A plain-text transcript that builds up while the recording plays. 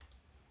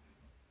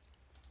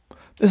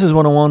This is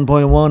 101.1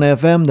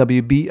 FM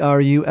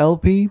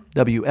WBRU-LP,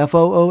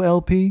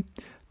 WFOO-LP,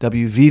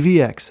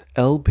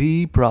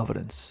 WVVX-LP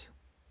Providence.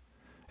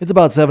 It's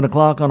about 7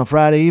 o'clock on a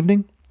Friday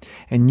evening,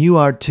 and you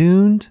are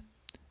tuned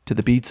to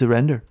the Beat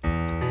Surrender.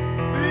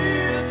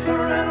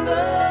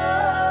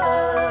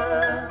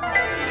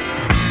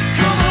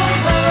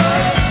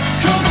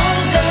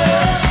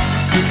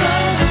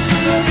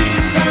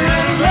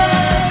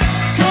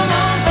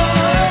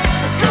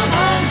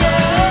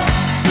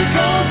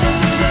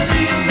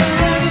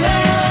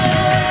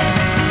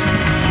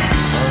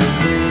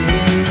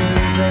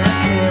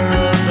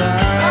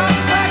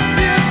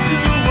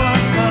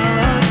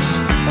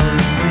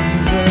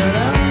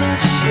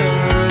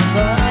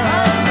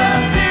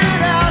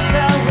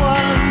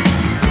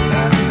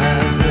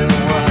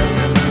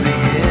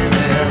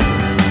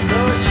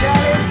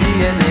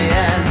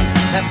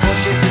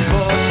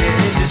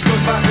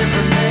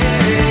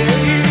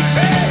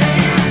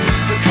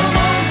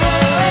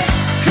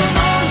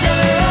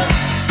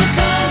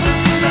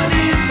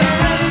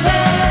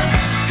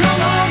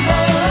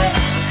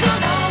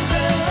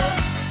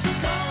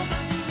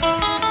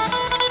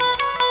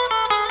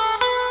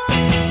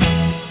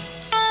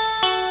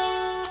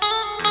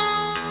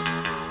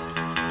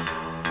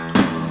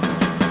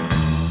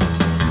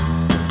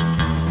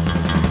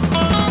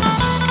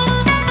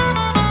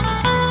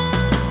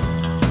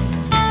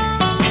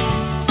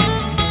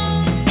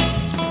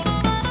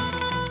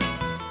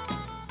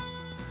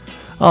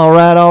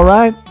 All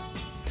right.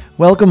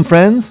 Welcome,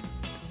 friends,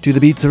 to the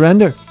Beat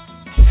Surrender.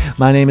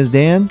 My name is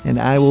Dan, and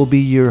I will be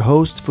your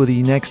host for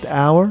the next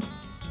hour.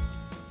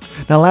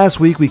 Now, last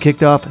week we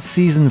kicked off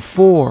Season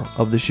 4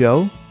 of the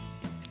show,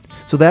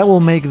 so that will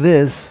make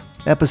this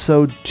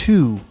Episode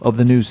 2 of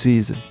the new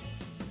season.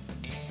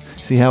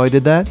 See how I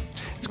did that?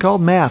 It's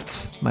called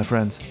maths, my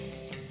friends.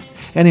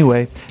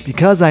 Anyway,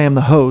 because I am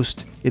the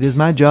host, it is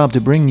my job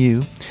to bring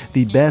you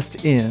the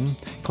best in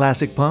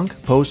classic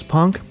punk,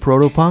 post-punk,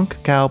 proto-punk,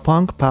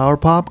 cowpunk, power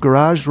pop,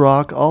 garage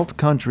rock, alt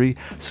country,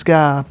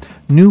 ska,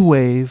 new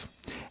wave,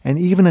 and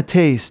even a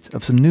taste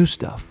of some new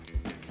stuff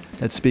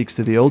that speaks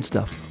to the old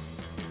stuff.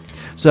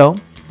 So,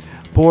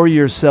 pour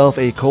yourself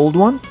a cold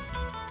one,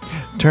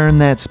 turn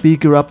that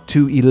speaker up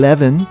to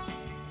 11,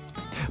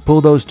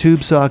 pull those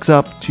tube socks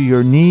up to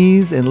your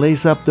knees, and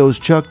lace up those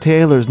Chuck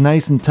Taylors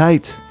nice and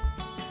tight,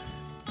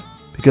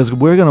 because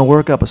we're going to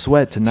work up a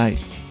sweat tonight.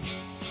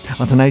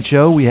 On tonight's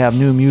show, we have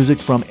new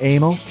music from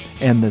Amyl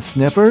and the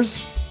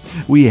Sniffers.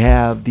 We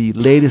have the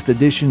latest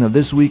edition of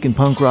This Week in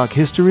Punk Rock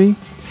History.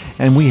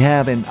 And we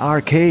have an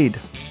arcade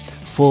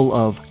full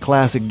of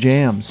classic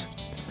jams,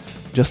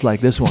 just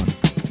like this one.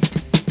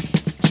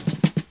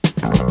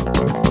 Oh,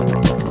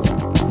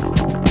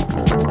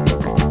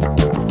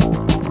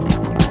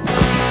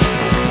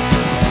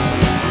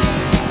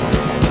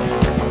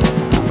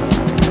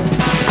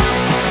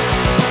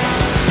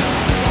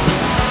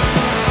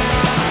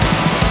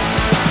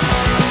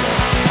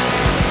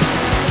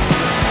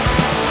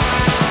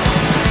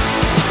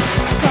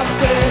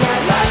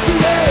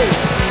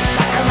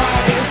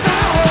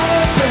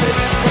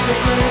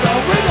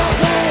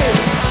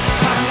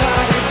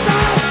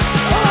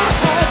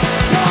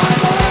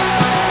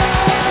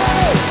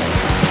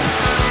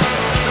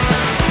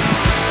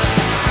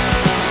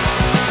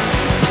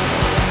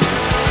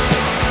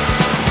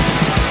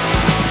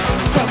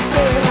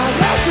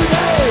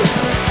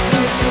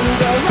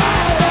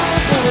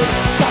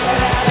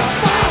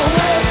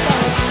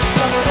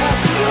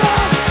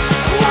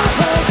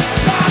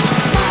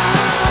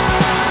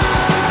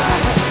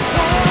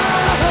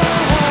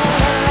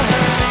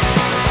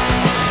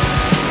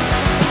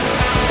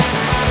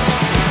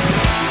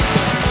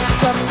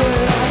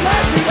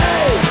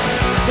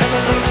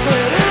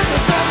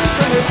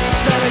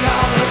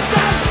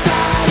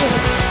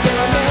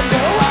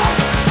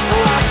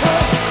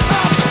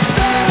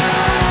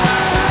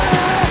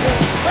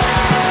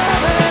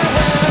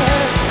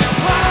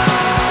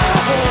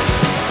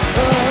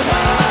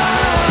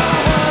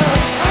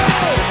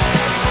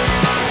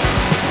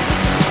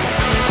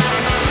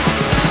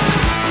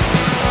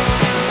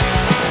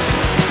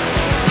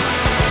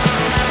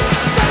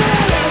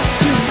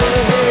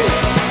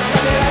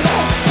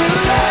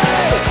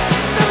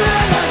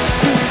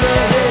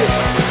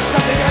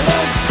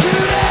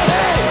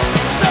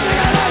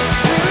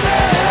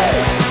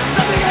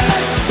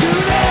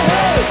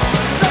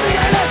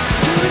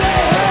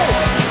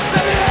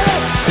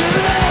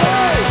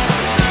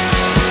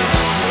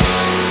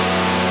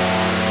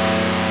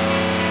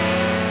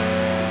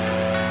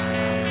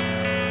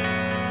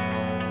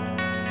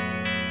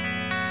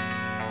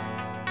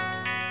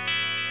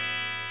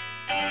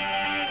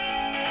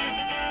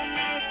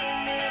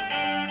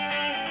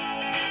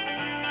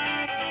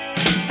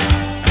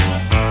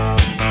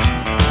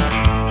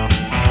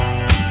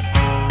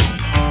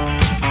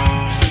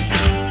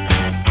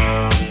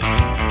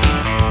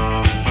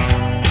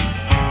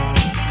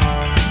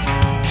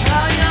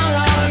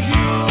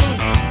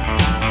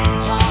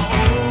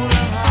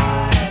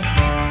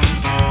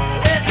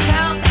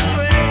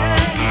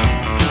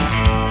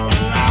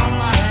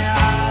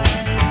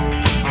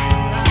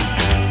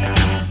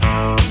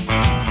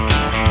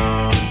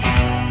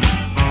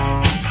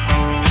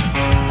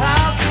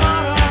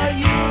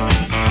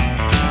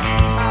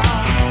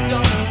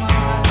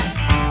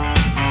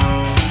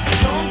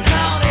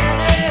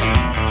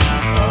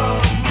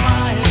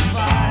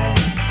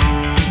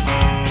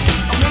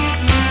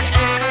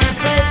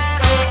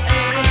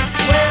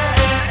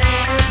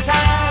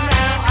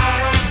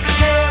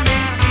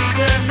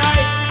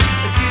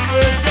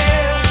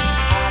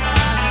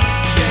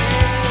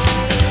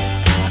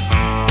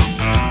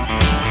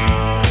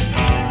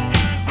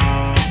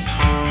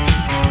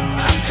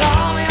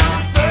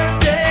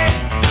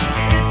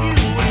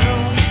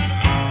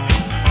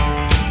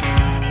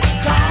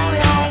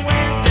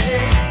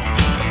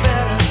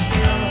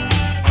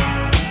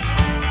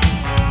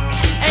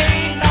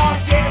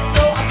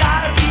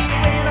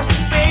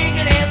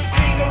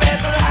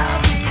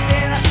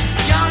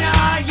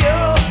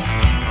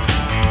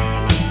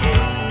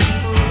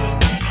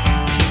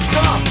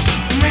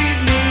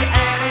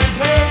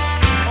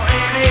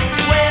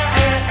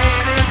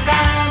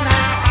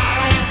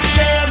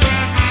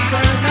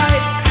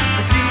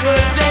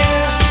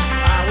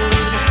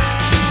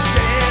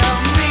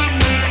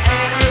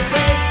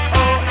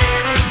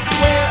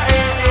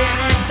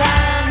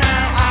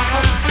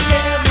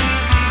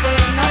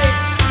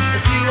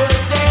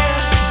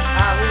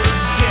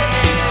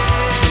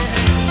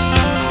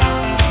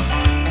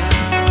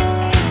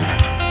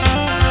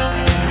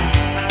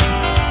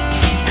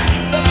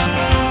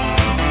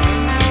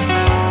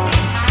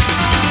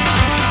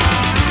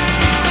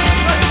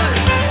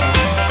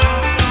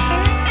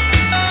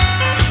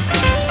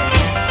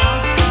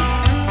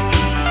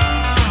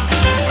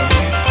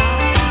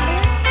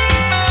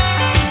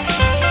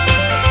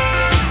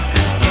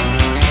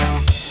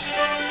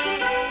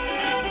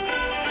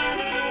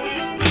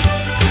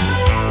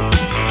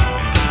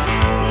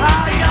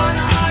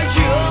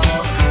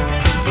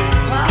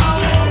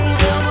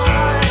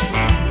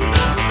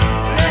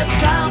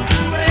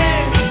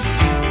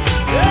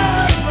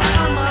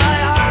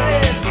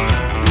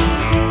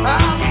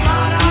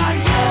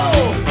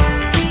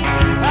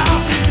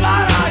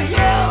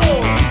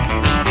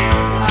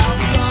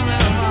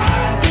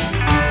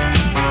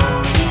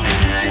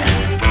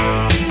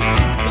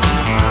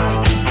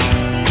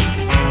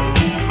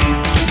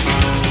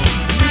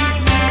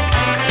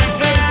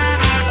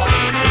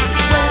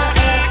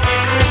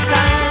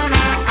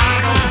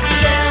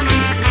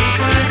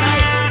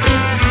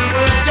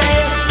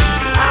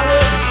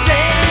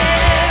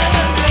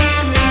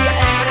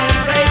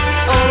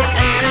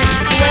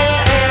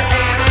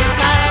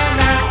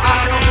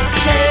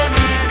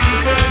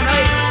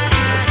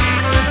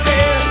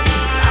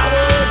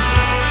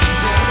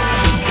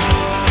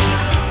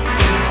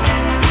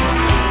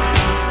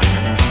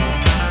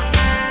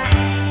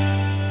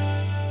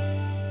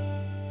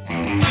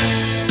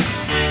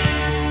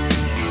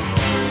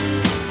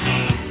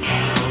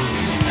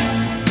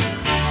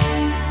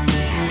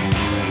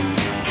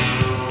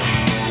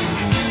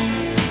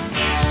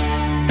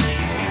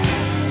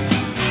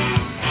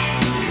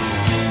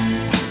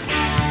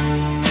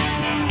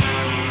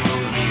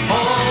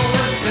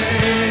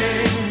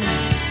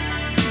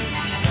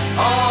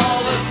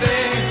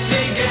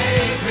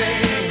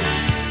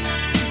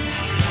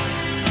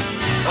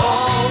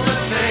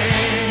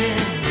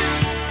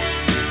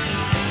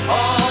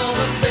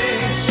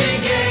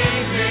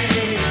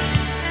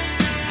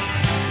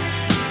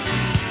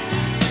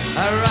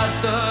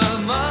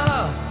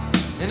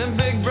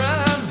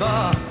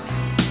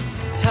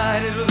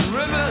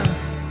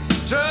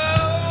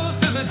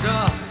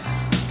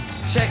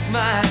 check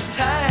my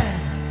time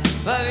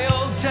by the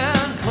old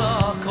town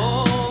clock,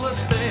 all the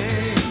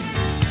things.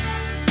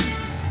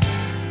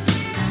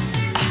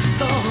 I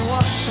saw the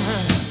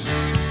watchman,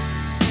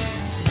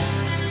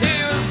 he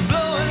was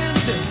blowing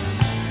into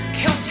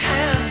cupped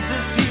hands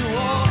as he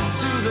walked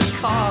to the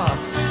car.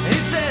 He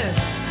said,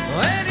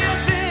 where do you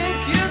think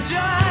you're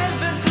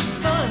driving to,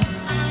 son?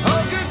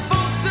 All good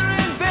folks are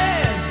in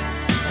bed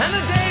and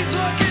the day's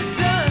work is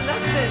done. I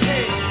said,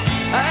 hey,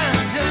 I'm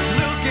just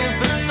looking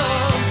for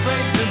some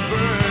place to burn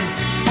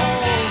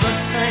all the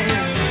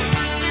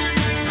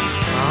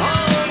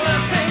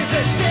things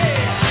that she,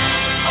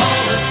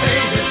 all the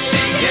things that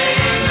she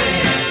gave me.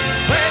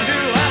 Where do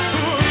I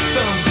put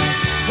them?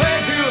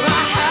 Where do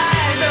I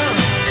hide them?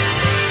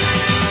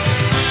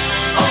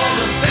 All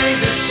the things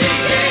that she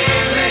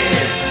gave me.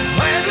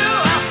 Where do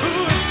I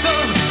put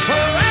them?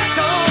 Where I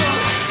don't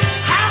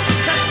have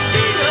to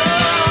see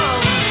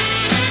them.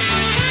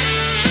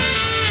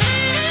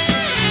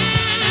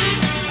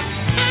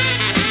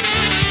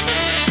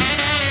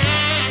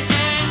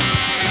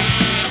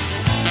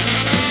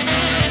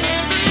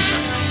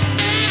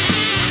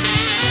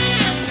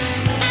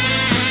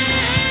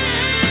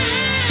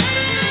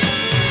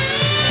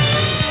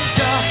 It's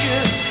dark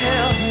as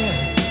hell here.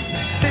 The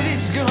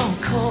city's grown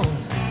cold.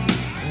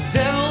 The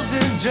devil's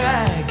in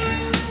drag,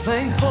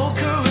 playing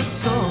poker with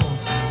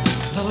souls.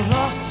 The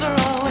lofts are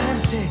all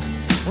empty,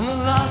 and the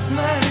last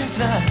man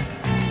inside.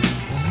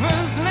 The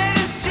moon's made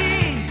of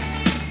cheese,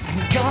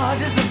 and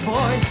God is a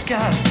Boy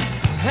Scout.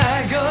 When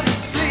I go to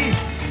sleep,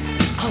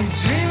 I'm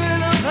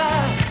dreaming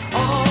about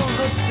all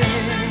the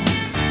things.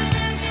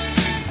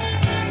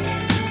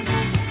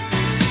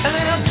 And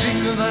then I'll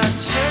dream about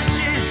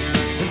churches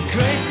with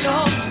great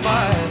tall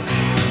spires,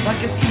 like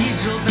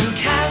cathedrals and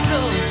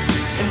candles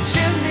and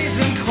chimneys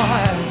and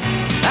choirs.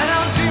 And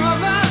I'll dream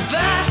about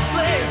that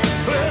place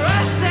where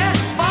I set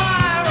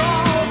fire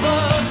all the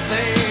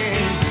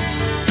things,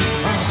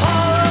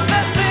 all of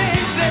the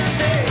things that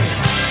she,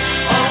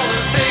 all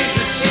the things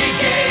that she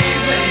gave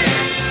me.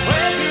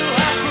 Where do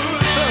I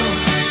put them?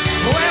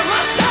 Where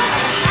must I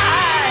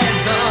hide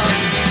them?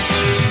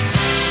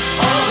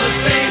 All the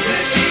things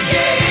that she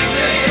gave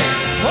me.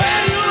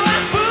 Where do I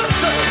put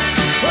them?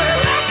 Where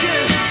I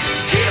can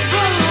keep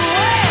them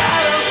away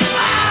out of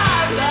my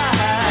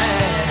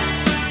life.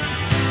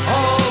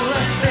 All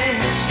the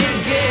things she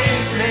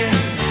gave me.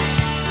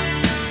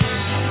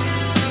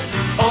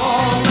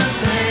 All the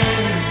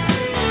things.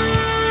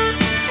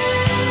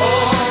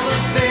 All the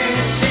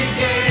things she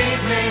gave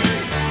me.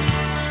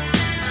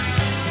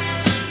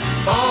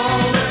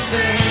 All the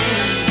things.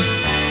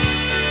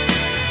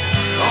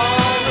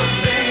 All the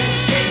things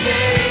she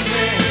gave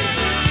me.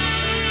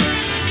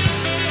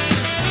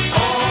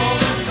 All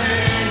the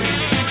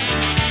things.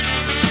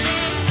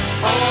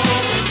 All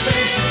the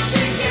things that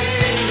she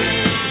gave me.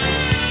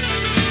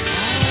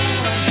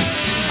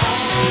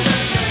 All the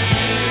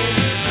things.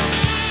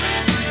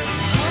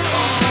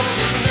 All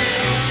the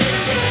things she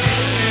gave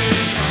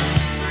me.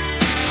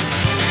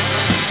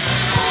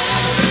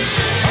 All the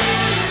things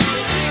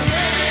she gave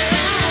me.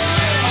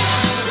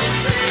 All the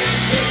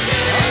things she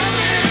gave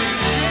me.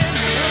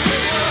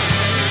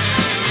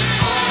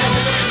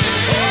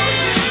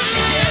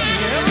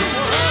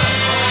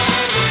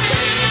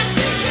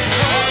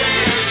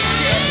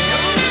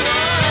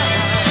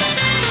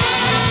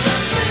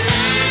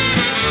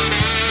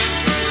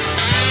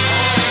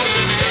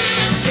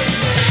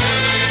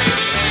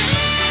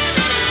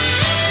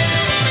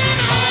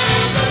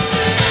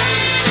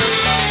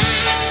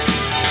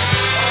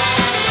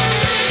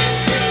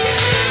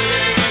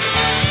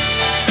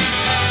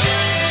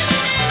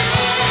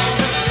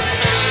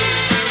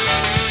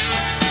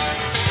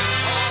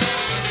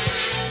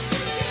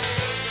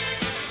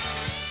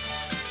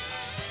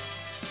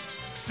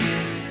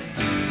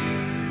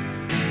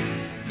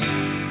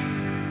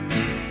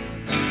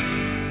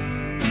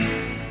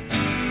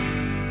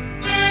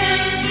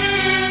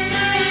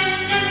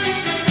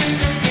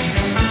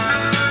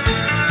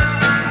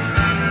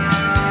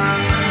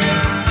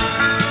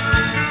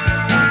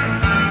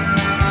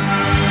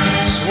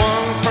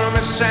 Swung from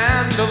a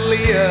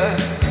chandelier,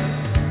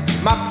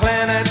 my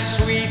planet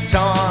sweet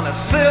on a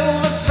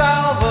silver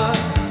salver,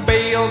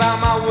 bailed out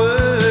my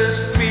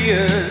worst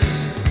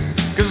fears.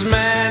 'Cause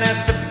man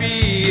has to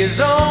be his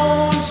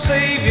own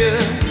savior.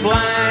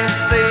 Blind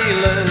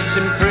sailors,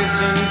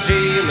 imprisoned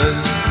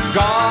jailers,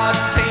 God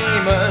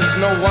tamers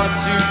know what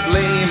to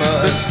blame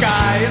us. The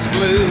sky is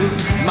blue,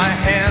 my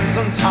hands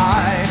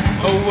untied,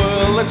 a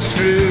world that's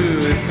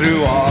true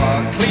through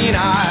our clean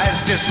eyes.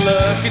 Just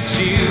look at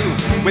you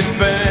with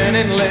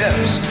burning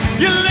lips,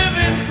 you're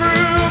living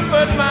proof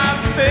at my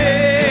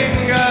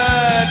fingertips.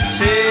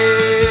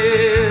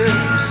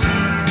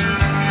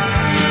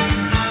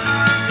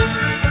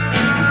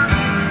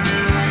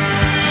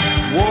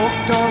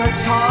 Walked on a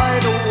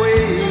tidal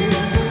wave,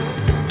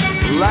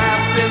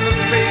 laughed in the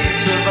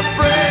face of a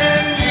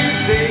brand new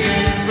day.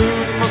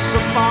 Food for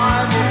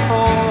survival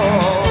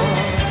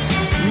thoughts,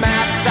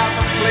 mapped out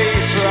the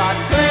place where I'd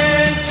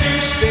plan to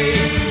stay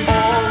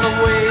all the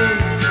way.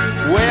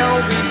 Well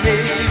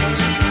behaved,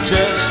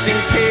 just in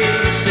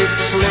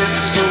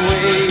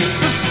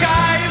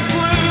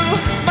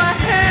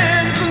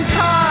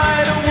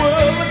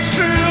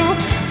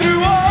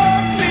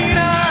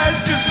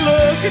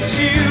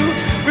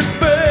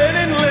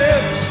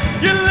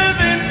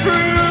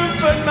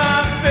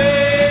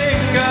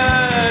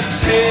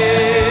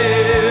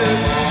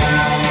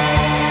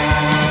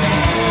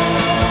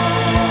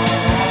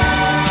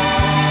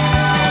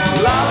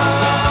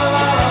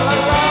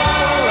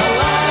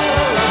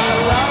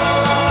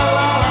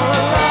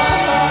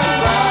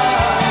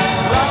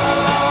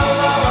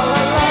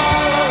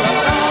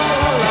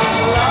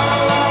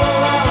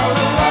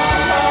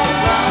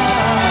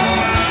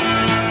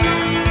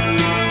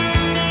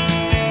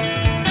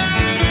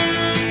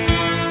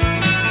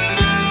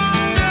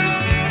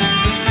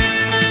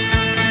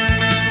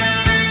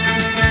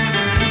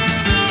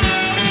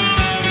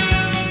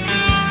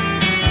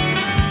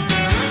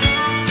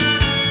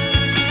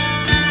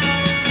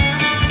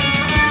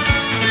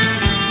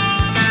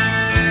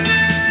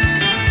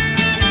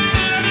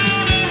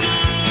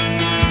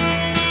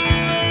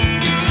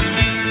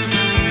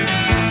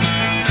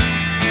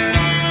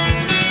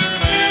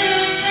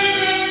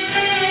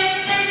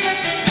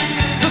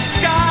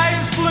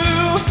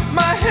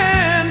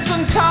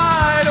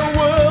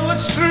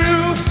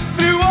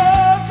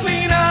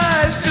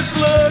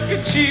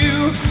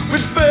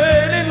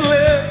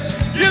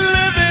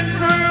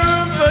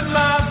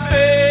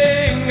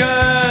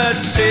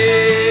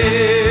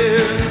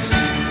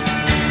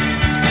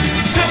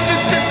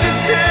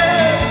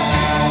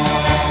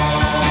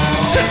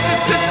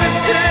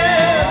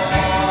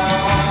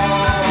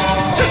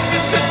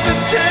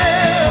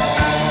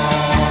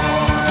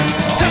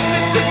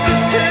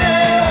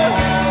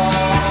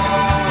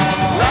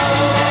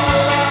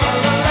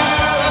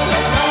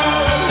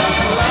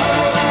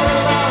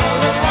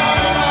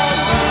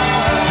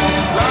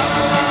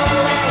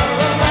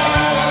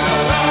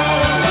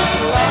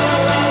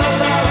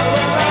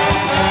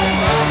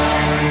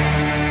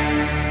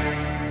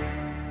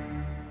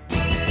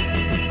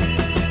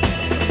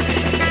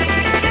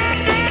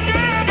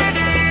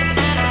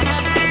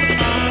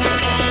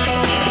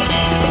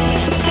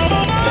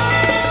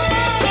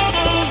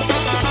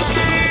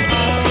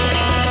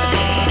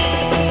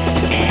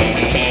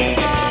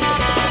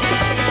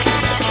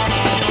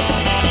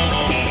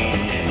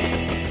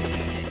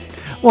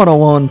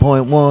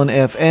 101.1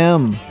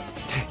 FM.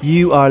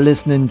 You are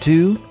listening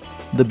to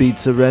The Beat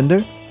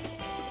Surrender.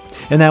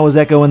 And that was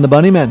Echo and the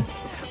Bunnymen,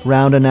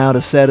 rounding out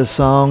a set of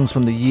songs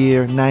from the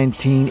year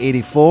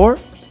 1984.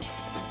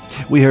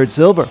 We heard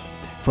Silver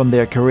from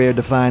their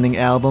career-defining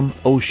album,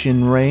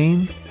 Ocean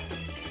Rain.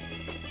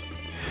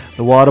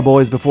 The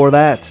Waterboys before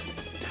that,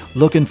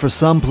 Looking for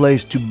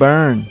Someplace to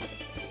Burn,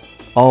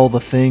 All the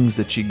Things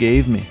That She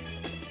Gave Me.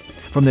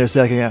 From their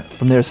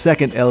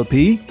second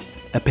LP,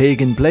 A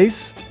Pagan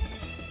Place.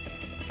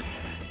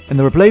 And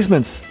the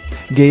Replacements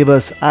gave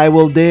us I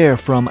Will Dare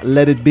from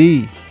Let It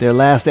Be, their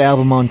last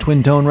album on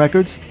Twin Tone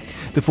Records,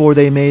 before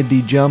they made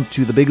the jump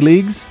to the big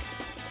leagues.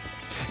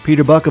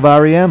 Peter Buck of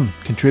R.E.M.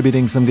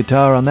 contributing some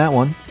guitar on that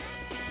one.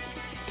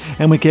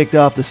 And we kicked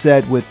off the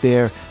set with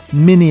their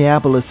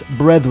Minneapolis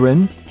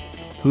brethren,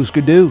 Husker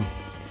Du,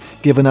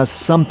 giving us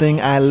Something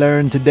I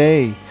Learned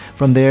Today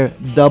from their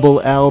double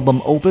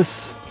album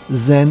opus,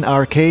 Zen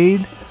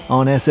Arcade,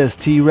 on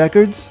SST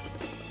Records.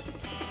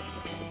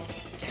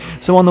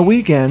 So on the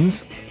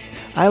weekends,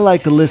 I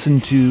like to listen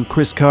to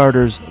Chris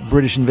Carter's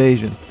British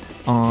Invasion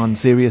on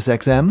Sirius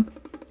XM.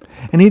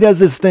 And he does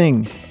this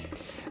thing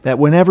that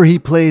whenever he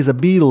plays a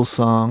Beatles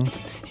song,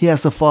 he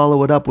has to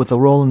follow it up with a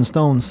Rolling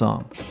Stones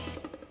song.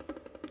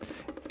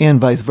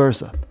 And vice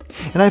versa.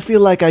 And I feel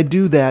like I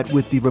do that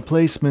with the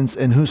Replacements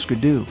and Husker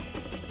Du.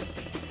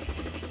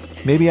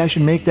 Maybe I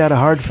should make that a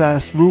hard,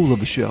 fast rule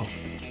of the show.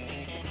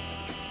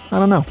 I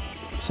don't know.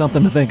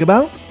 Something to think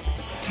about.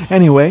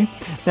 Anyway,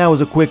 that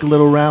was a quick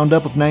little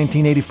roundup of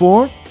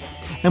 1984.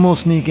 And we'll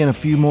sneak in a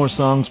few more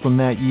songs from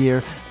that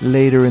year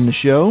later in the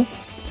show.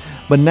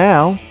 But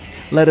now,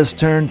 let us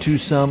turn to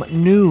some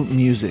new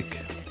music.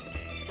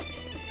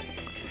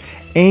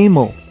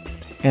 Amyl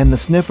and the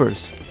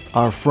Sniffers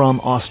are from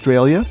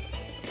Australia,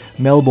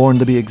 Melbourne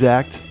to be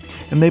exact,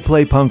 and they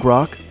play punk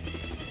rock.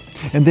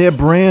 And their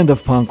brand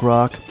of punk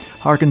rock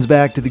harkens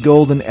back to the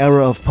golden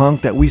era of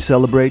punk that we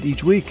celebrate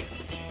each week.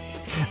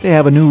 They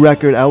have a new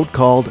record out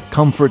called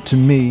Comfort to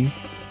Me,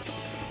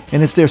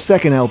 and it's their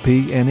second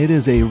LP, and it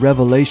is a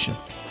revelation.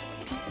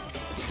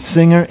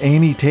 Singer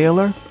Amy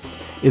Taylor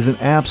is an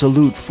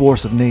absolute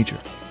force of nature.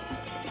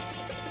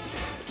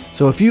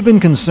 So if you've been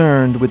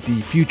concerned with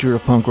the future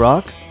of punk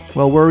rock,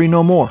 well, worry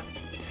no more,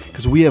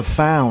 because we have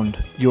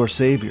found your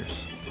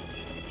saviors.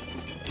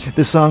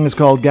 This song is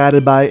called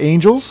Guided by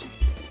Angels.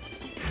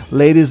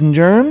 Ladies and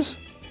germs,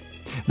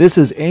 this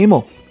is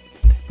Amyl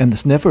and the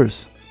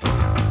Sniffers.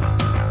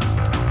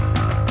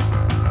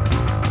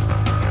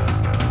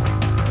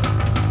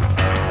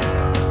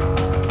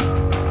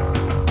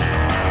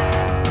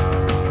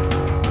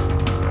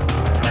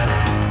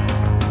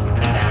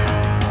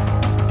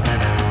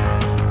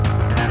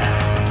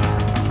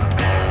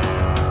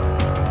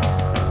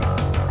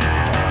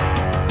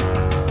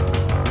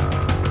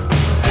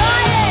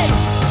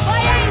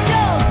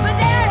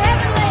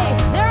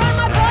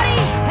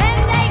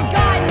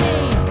 Guide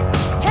me,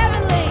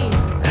 heavenly.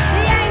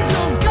 The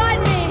angels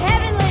guide me.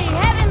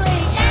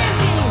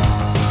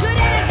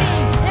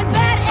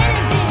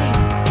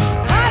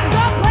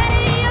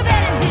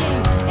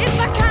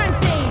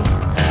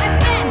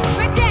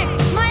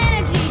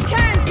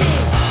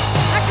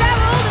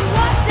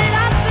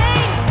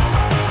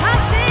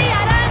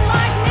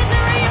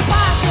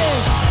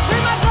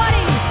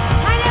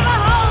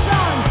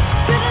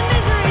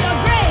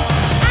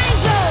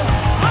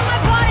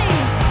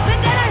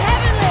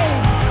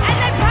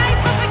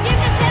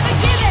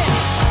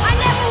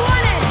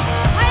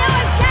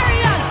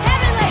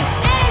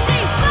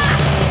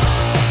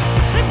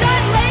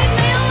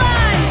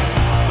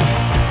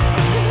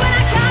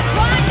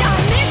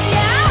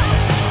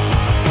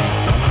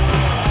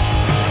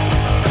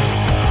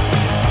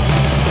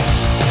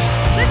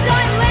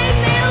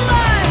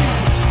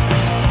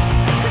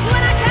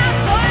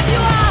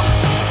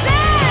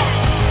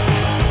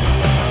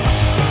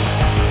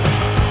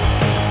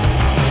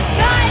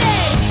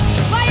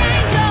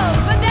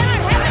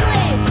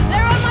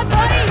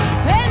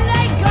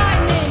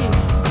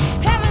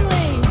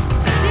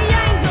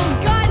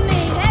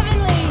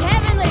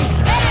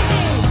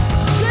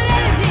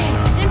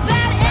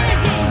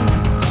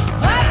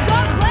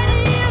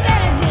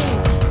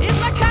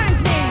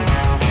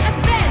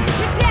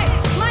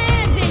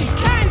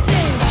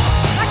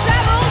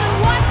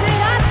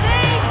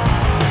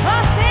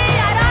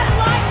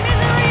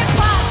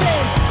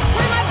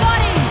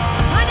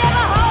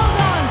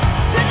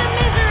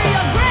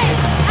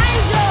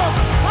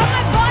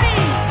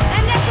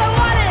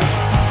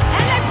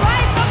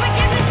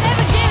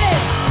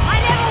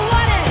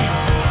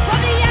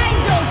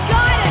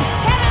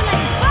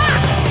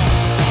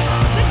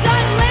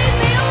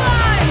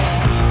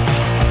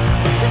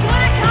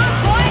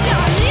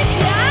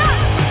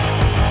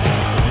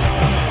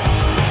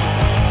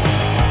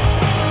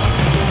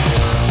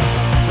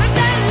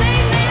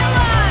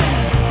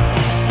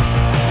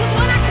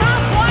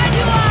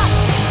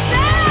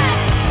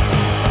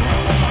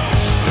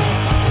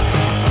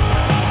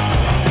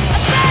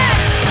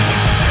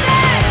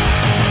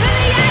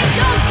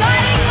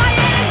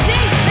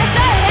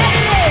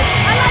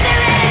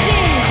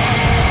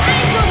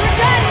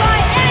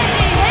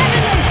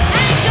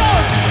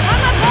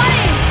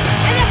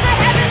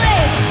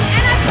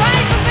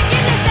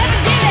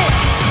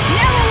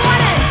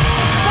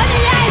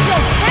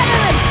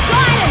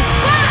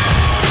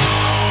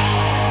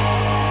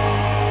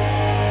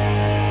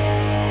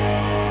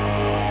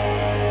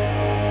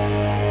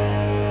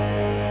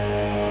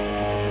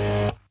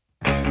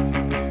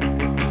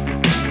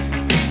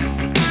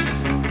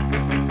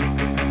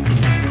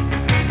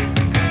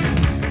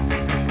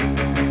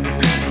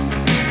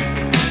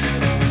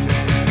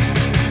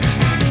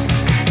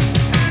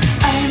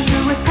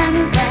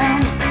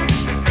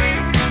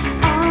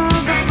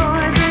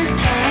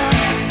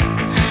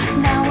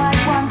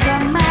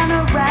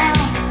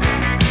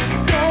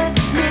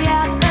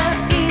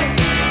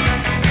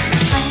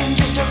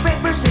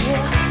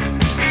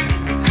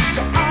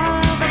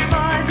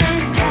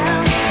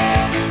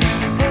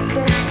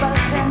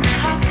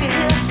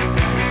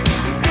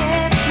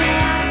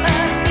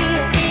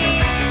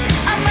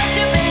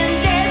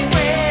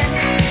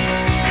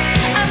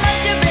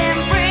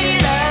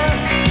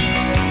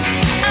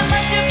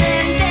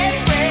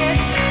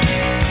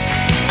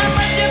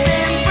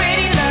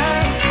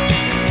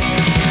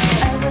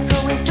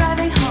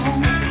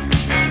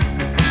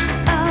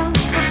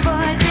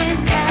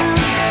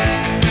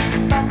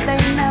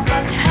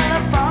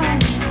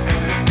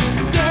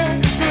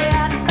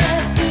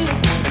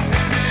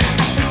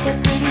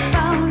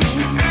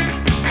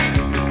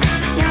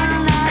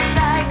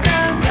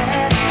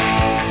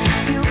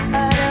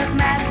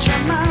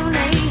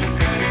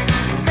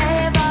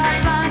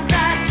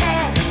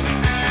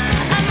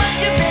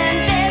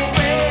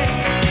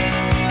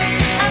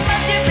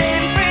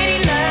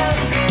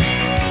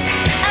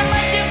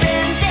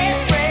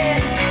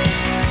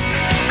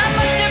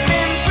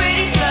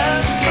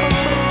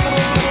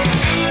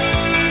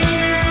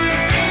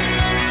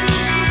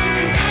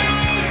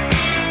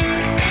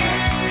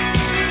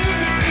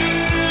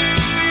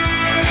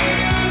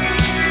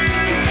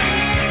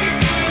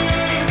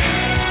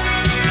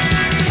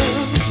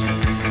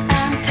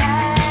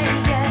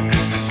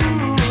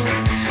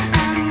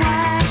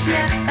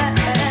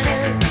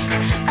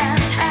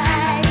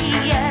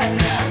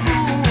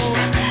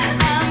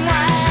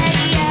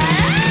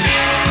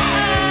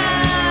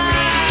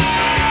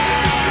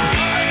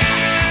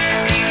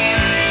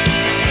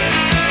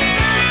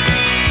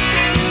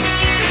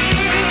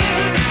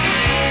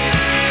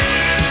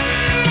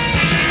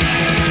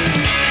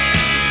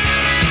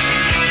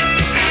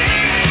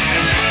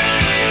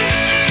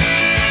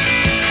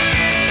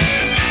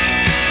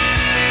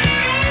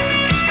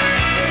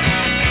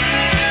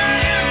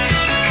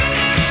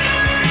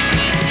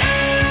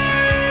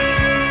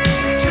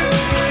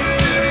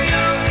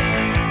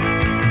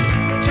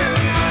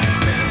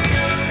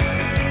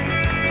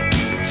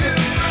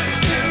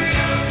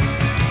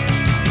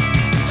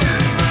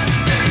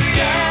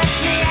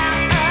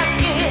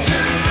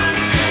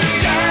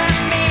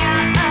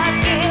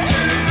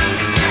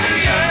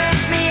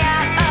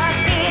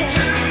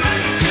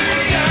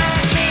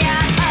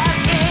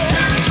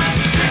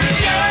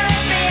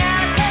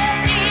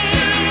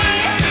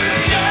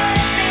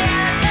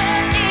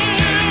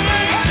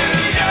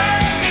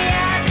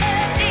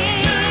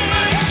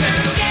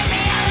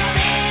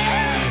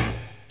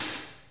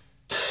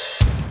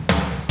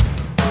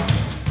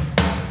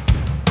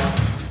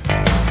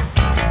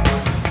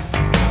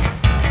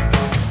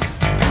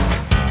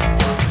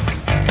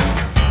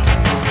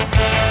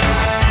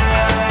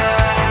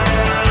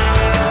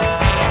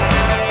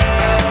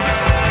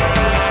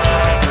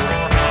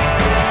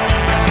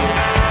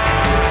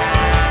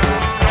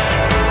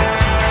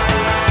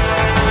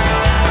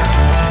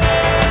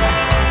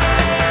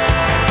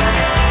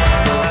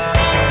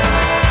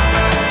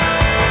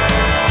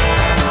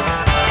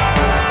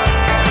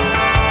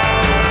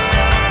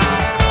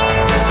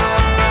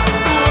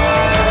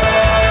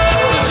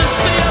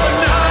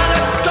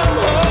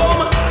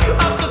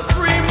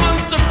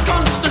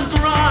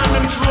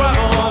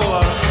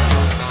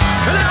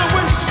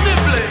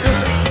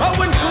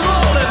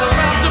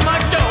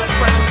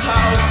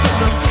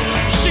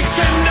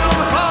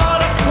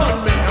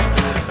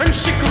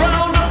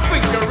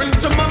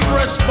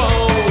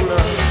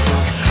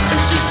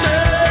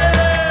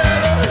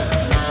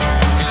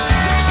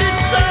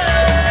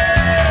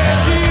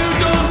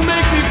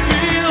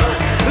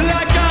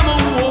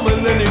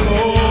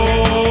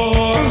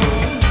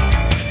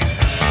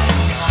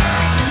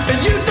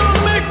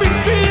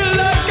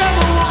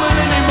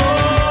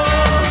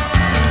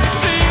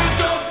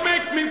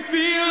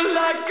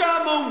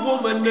 a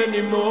woman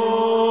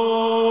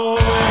anymore.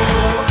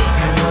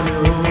 And I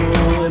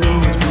know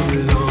it's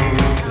been a long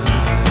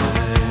time.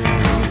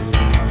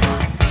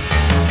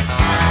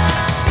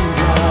 Seems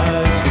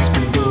like it's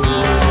been long.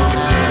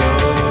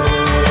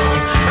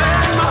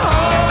 And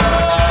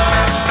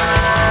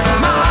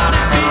my heart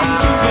is beating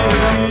too big.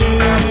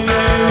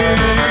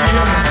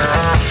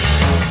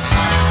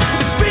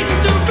 It's beating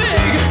too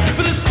big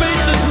for the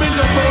space that's meant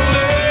to hold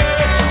it.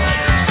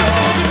 So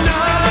good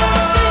night,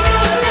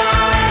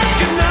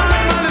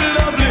 my little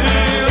lovely.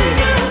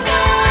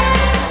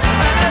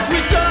 As we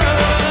turn down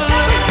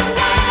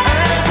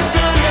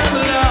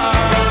the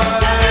lights,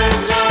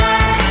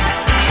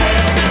 say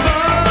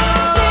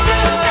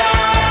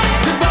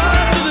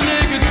goodbye to the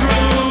naked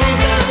truth.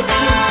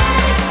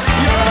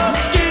 Your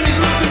skin is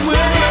looking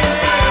weary,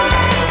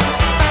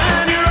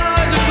 and your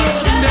eyes are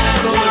closing down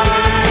on the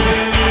day.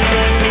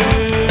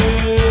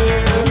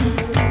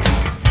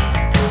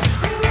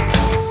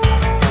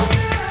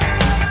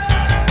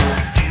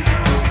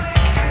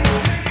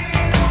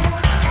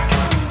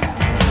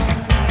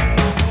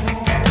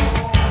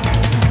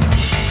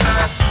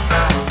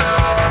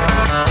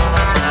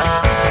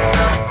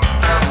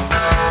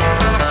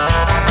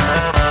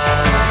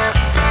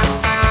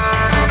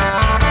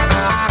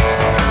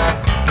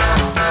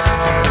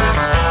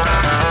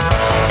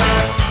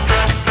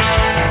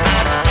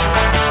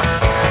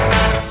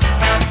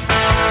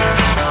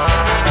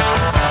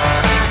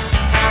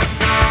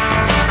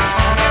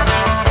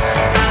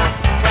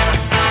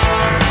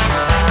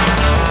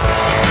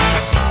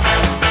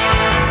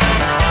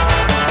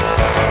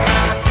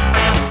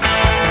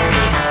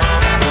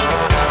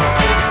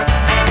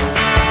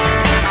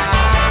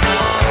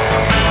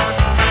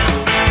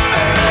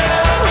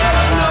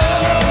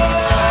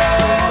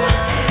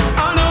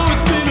 I know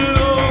it's been a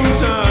long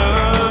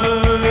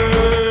time.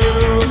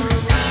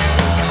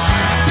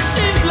 It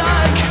seems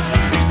like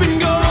it's been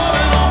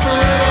going on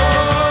forever,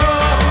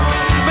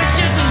 but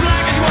just as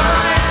black as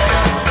white,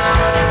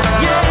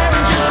 yeah,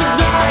 and just as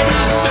night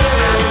as day.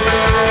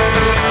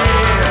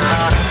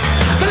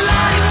 The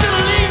light is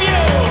gonna leave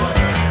you,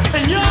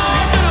 and you're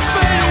gonna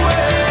fade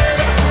away.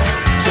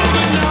 So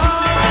good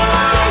night,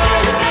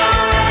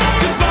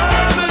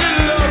 goodbye, my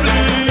little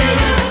lovely.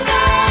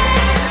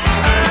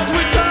 As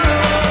we turn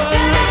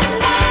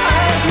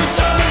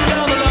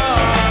down the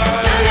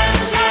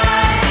lights,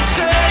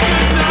 say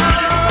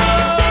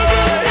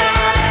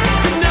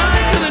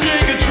goodnight to the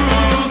naked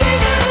truth.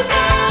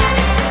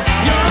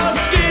 Your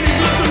skin is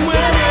looking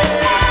weary,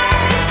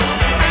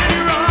 and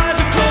your eyes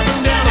are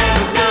closing down on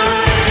the day.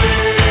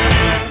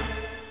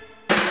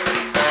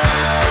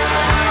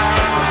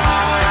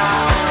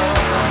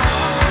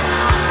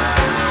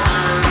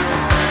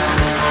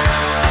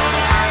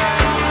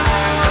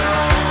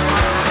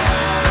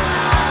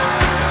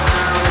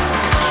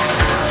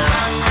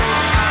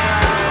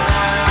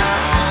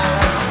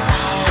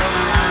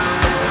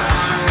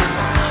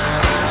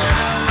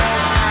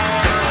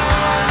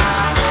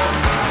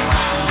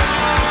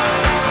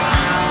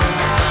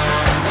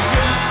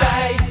 You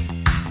say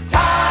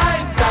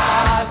times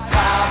are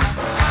tough.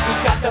 We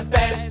got the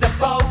best of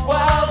both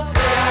worlds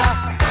here.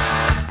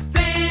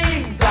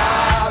 Things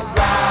are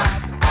rough.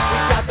 We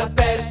got the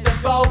best of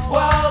both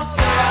worlds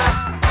here.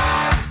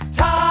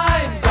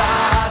 Times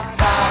are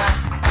tough.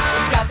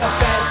 We got the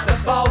best of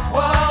both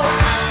worlds.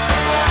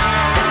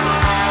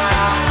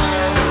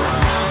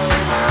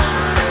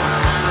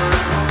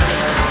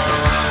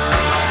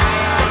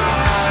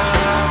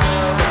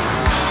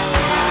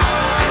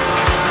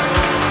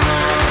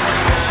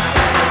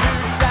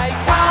 You say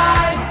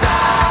times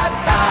are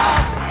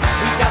tough.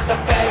 We got the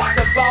best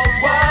of both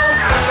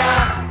worlds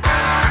here.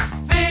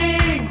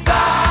 Things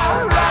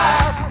are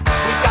rough.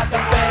 We got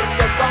the best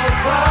of both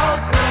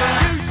worlds here.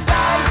 You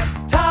say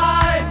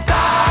times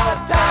are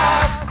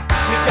tough.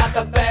 We got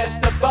the best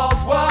of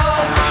both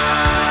worlds.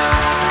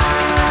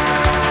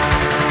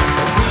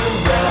 The real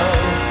world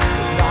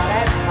is not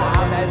as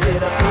calm as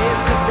it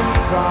appears to be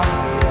from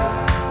here.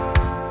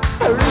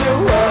 The real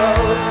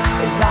world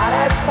is not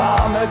as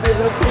calm as it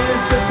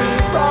appears to be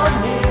from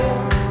here.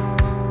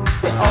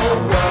 The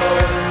old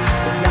world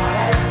is not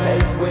as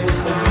safe with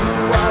the new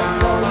one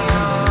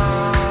closing in.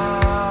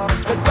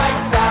 The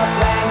great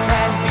Southland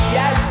can be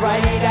as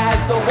great as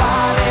the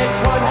one it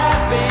could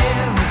have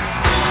been.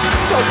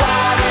 The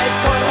one it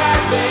could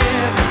have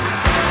been.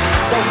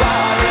 The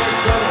one it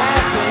could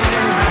have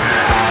been.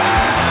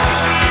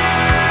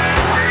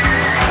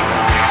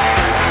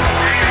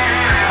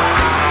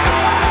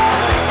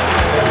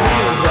 The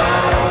real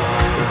world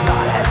is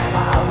not as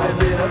calm as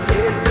it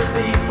appears to be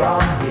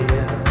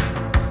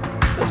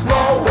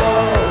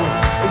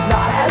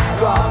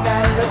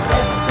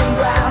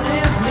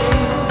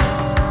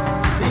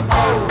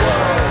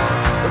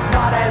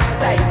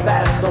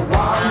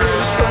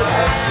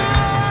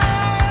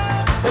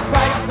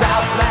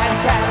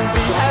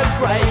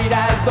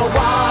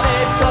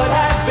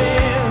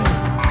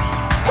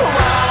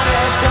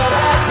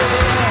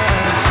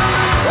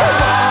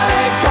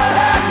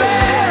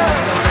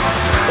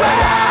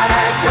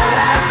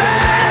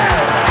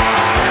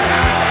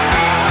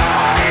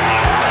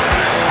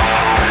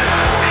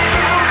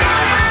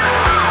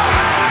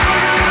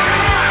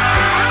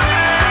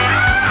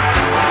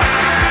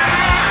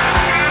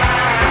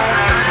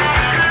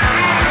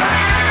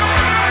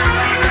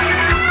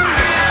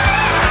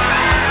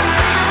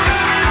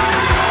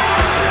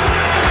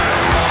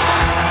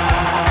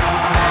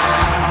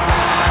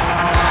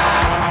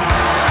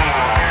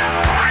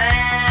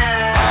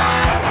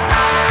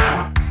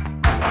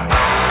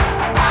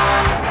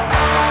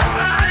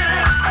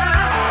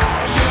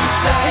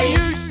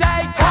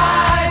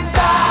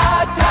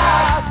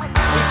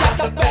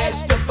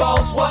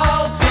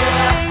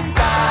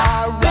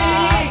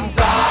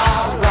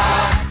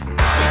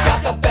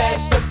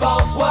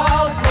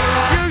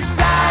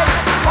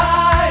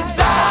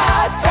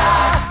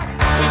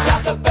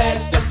the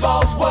best of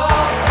both worlds.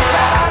 And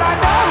I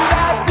know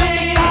that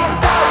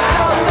these are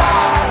so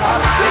lost.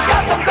 We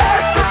got the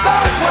best of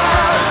both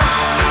worlds.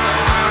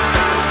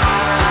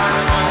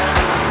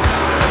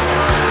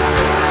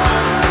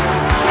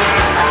 We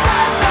got the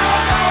best of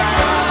both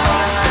worlds. We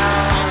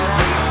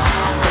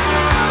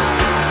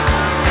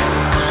got the best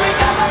of both worlds. We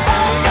got the best of both worlds. We got the best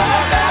of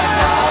both worlds. We got the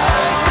best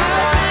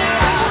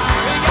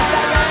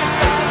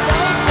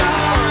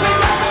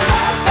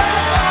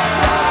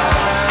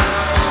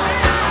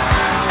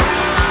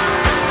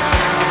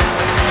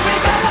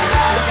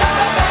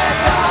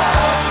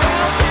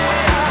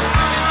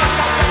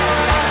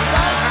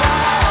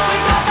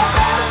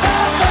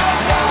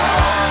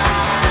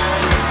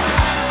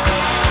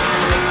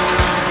both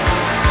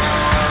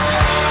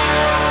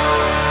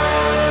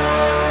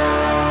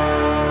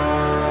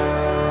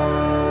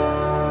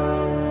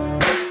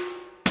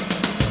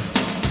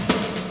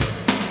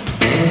worlds.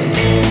 We got the best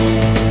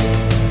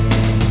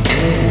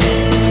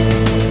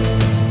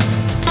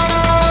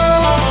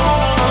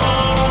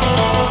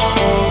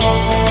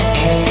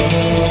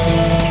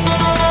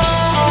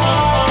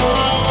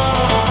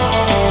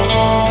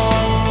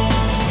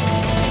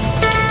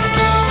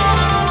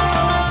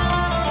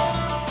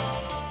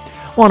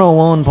of both worlds.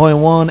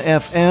 .1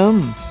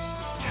 FM,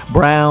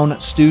 Brown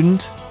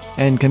Student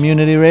and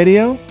Community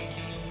Radio.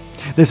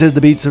 This is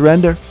The Beat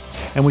Surrender,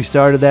 and we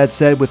started that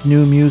set with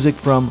new music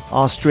from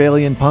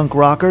Australian punk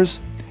rockers,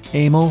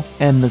 Amyl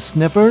and the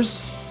Sniffers,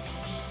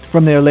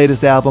 from their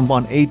latest album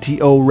on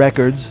ATO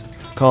Records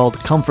called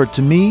Comfort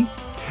to Me.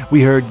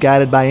 We heard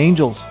Guided by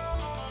Angels,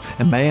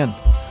 and man,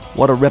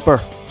 what a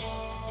ripper.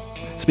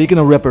 Speaking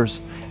of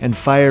rippers and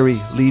fiery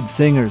lead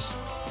singers,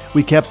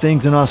 we kept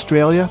things in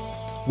Australia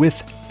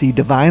with the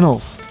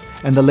Divinals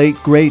and the late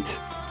great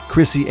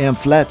Chrissy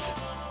Amphlett.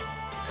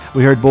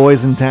 We heard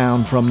Boys in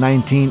Town from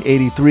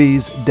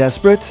 1983's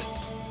Desperate.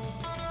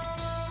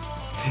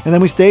 And then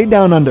we stayed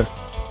down under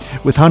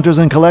with Hunters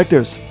and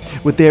Collectors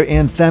with their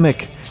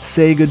anthemic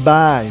Say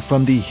Goodbye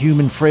from the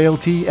Human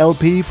Frailty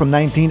LP from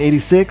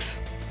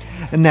 1986.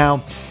 And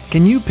now,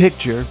 can you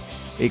picture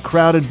a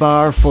crowded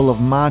bar full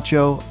of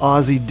macho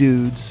Aussie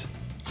dudes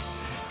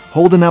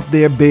holding up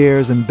their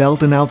beers and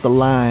belting out the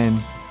line,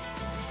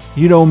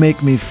 "You don't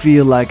make me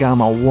feel like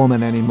I'm a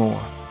woman anymore,"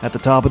 at the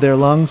top of their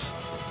lungs?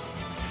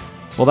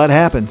 Well, that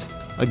happened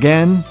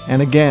again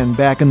and again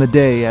back in the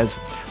day, as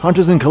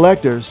Hunters and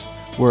Collectors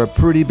were a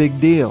pretty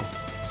big deal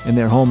in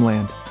their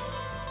homeland.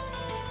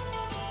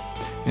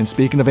 And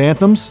speaking of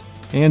anthems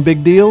and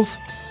big deals,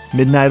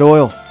 Midnight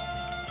Oil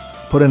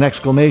put an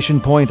exclamation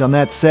point on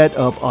that set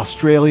of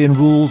Australian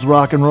rules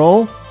rock and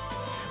roll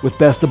with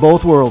Best of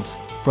Both Worlds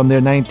from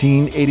their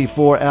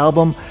 1984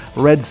 album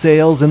Red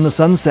Sails in the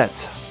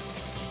Sunset.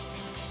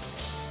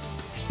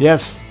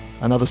 Yes,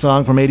 another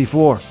song from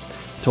 '84.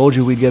 Told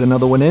you we'd get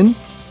another one in,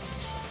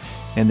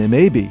 and there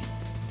may be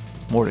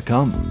more to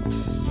come.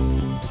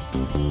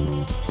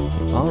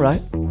 All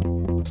right,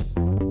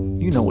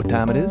 you know what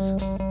time it is.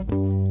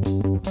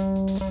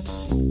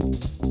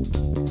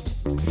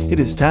 It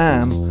is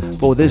time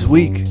for This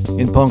Week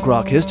in Punk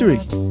Rock History.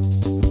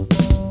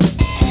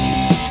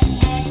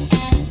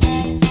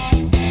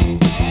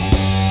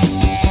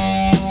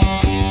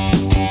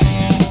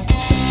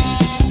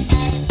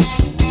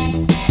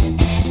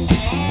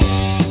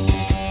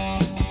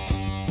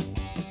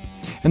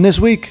 And this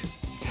week,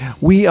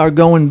 we are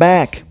going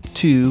back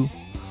to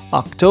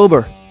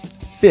October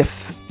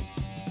 5th,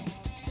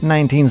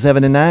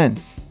 1979.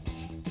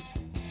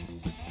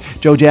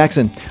 Joe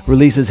Jackson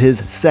releases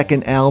his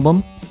second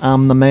album,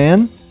 I'm the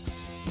Man.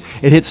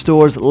 It hit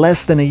stores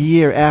less than a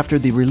year after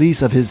the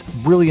release of his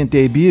brilliant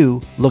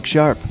debut, Look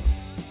Sharp.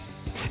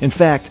 In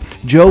fact,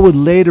 Joe would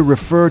later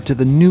refer to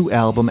the new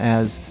album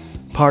as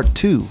Part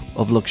 2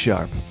 of Look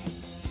Sharp.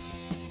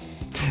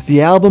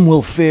 The album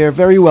will fare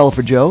very well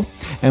for Joe,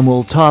 and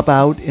will top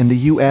out in the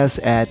US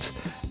at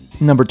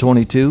number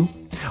 22,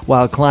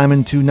 while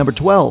climbing to number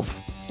 12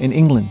 in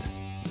England.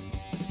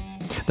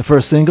 The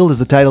first single is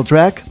the title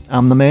track,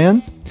 I'm the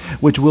Man,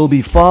 which will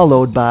be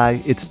followed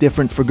by It's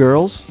Different for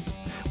Girls,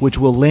 which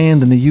will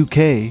land in the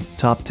UK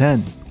top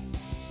 10.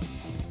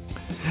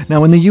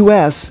 Now in the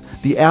US,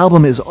 the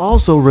album is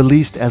also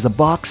released as a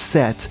box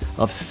set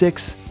of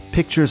 6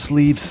 picture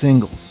sleeve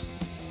singles.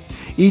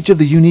 Each of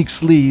the unique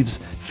sleeves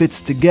fits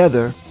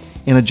together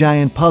in a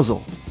giant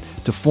puzzle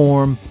to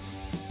form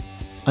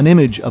an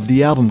image of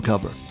the album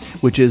cover,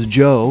 which is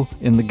Joe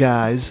in the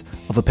guise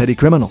of a petty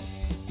criminal.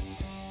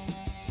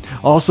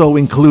 Also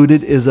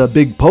included is a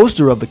big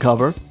poster of the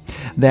cover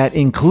that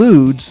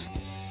includes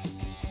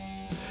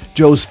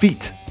Joe's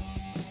feet,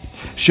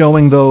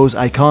 showing those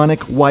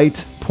iconic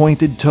white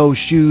pointed toe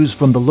shoes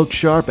from the Look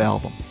Sharp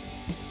album.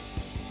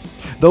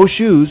 Those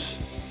shoes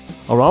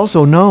are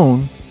also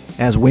known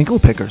as winkle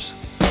pickers.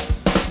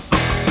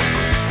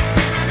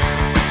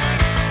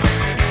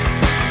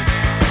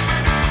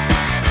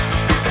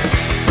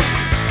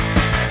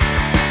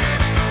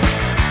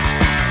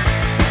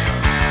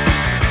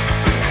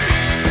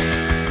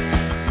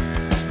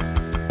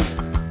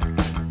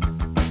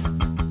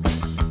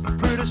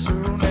 Pretty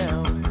soon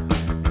now,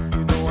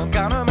 you know I'm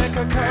gonna make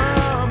a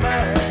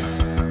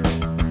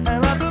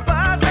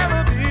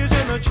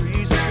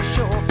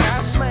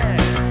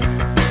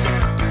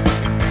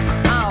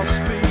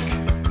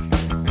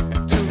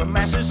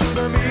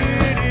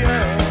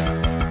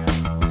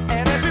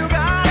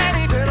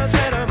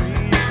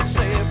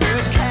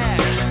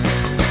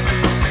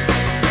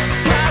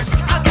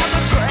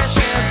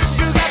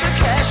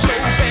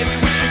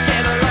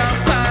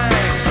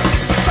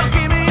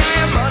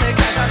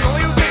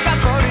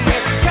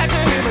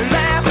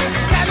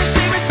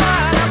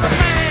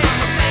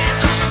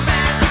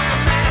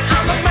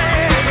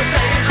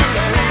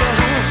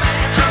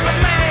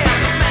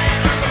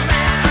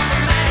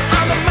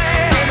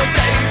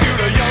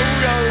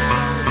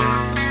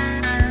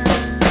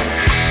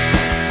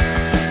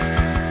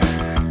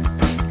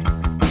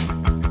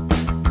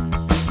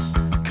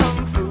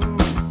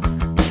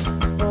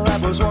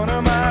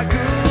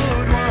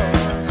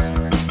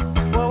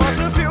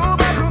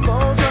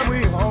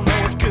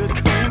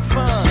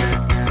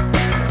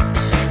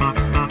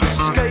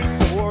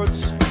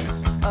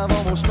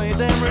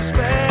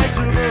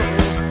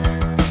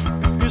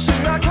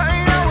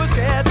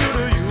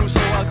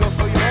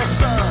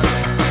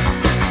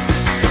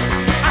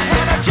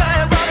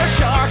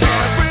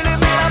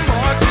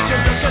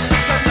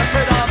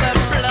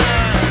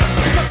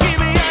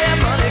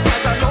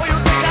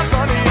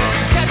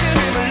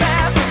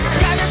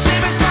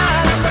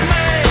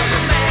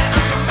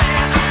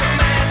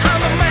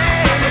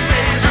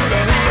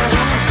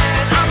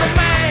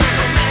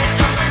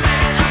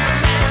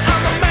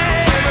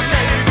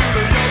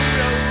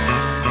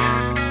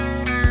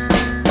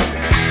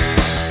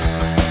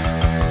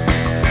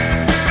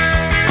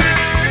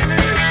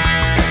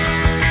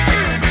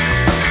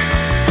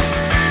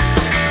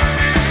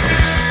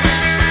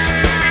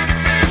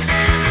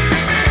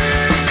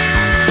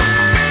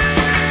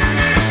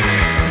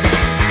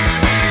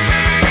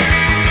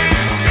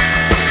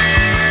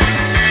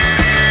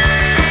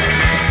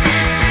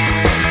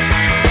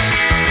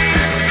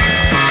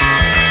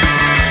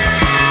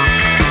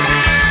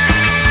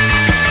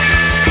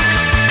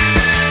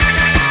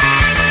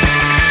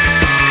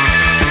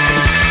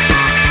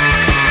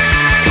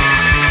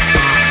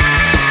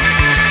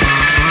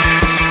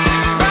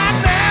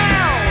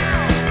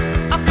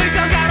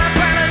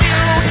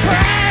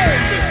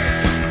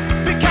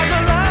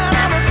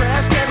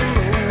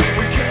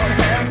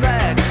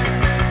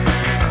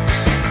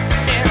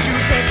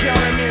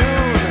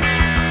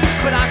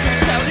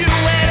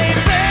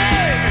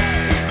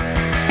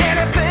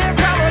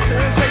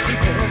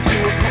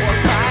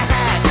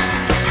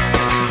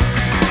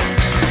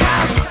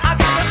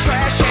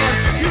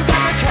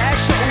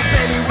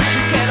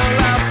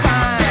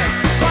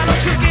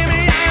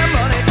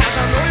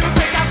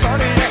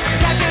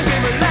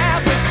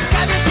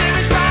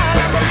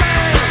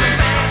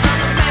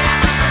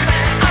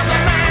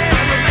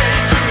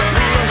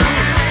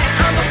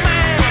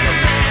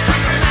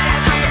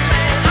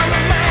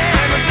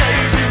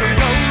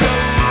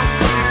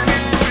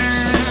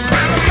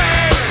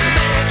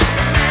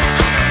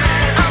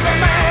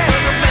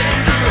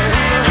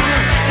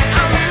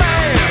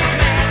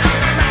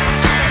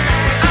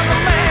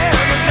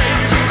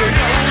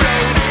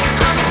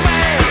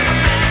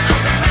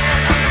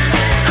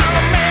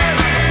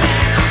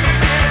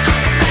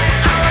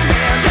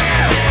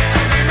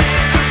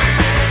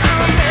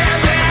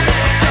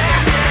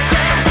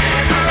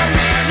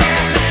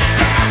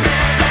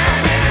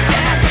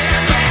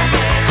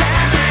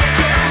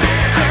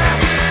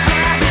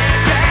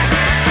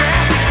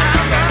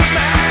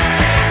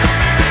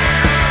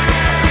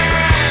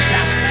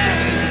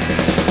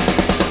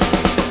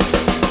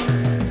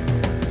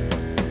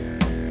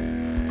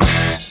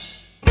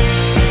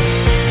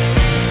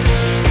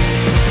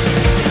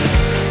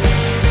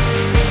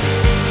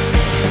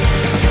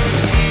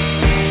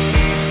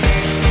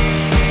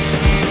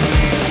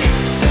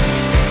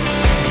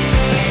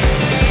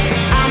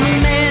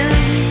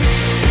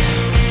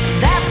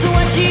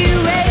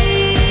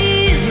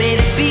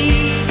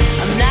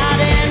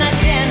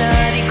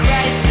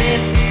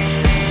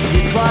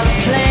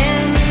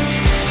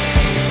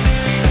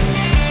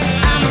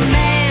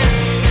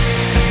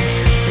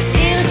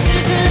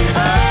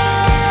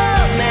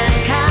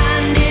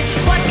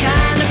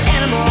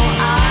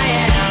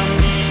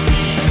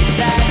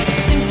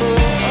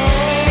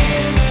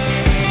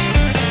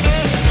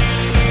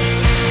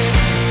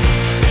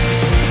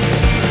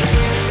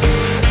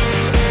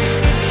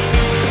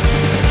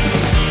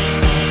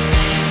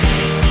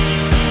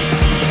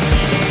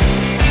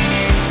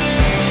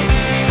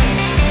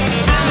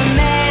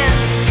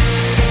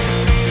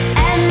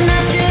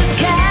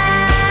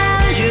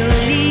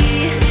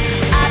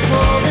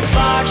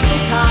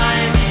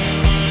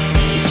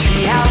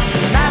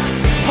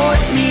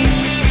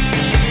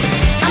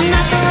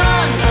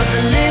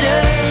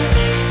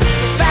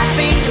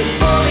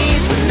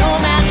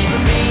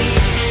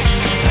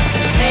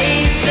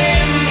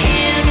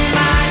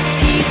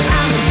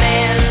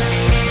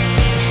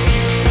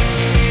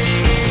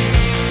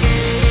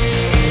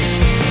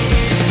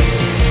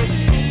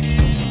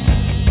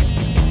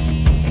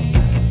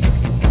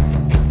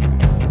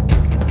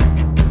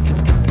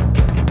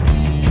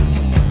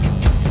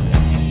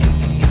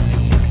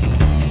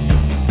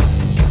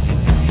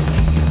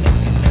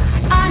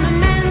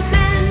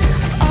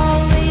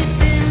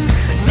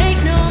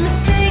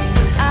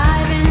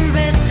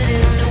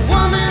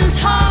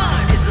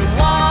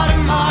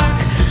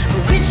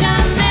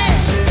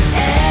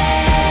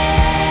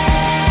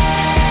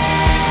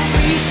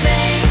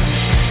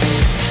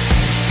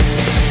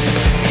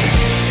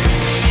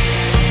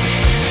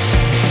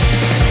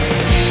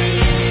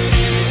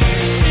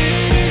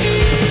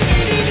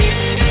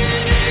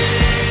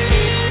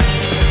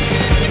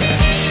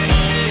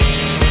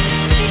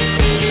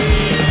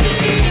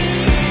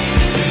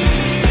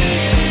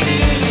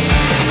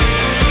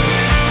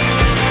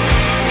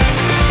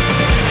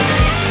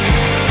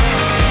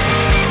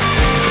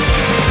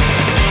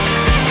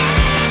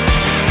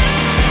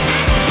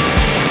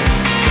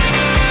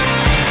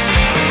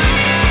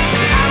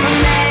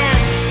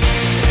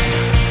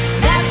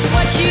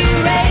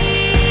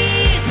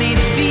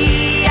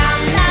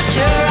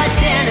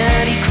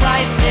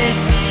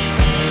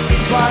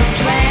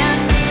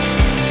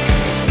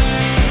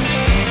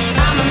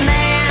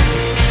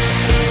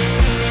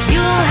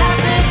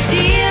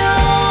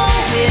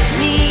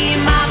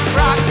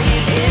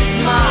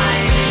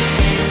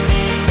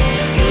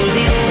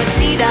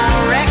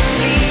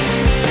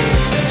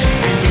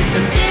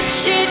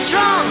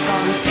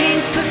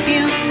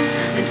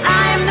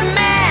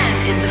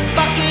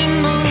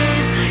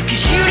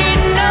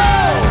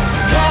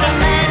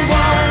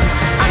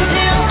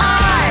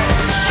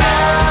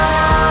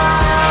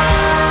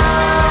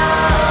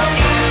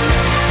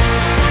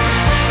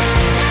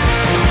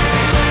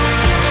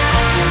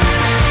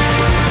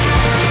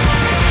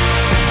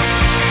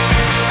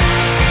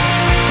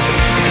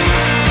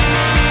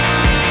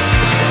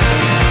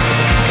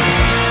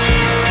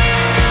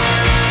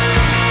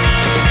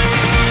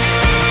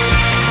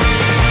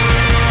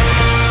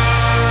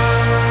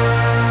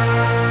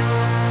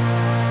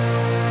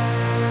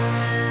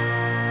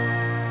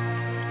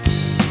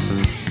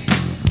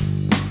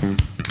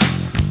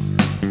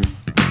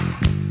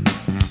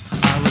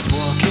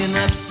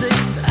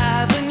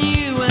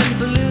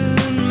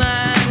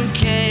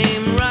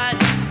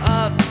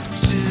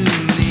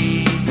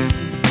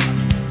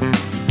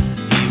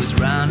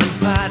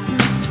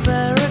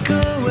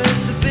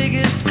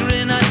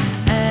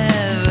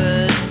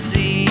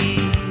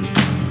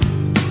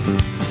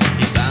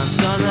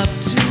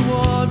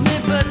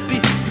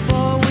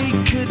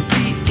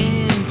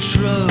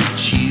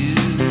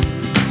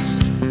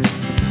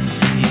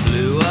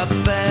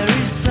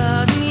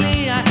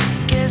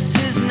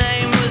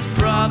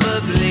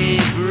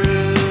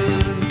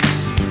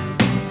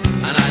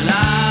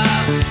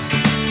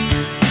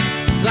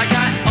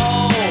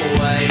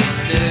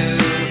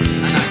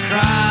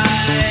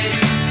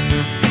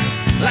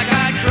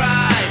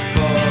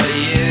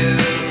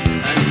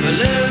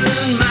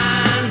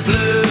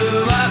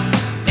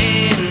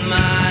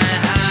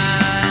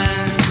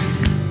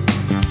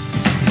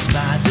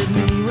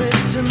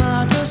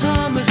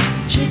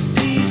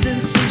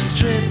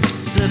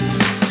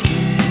slippery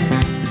skin.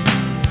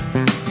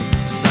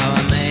 So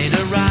I made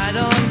a ride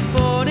on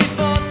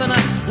 44th and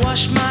I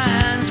washed my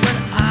hands when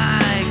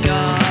I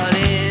got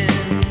in.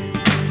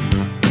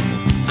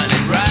 And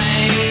it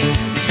rained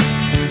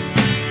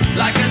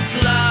like a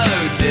slow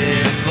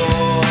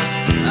divorce,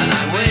 and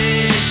I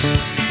wish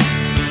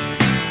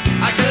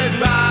I could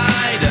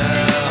ride a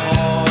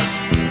horse.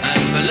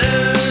 And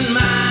Balloon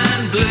Man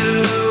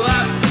blew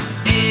up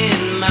in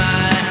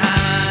my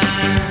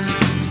hand.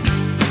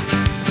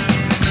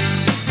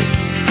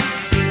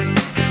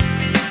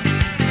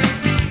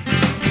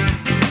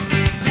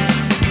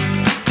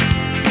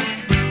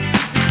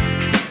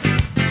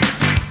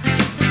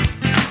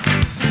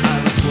 I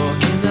was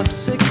walking up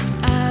 6th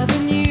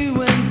Avenue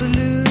when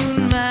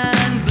Balloon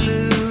Man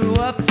blew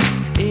up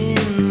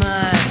in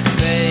my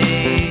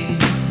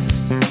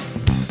face.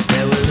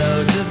 There were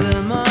loads of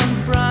them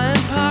on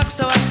Bryant Park,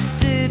 so I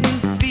didn't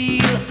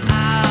feel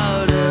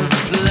out of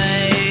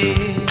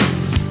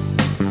place.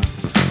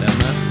 There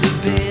must have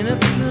been a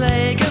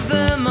plague of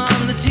them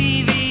on the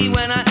TV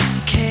when I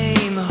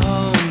came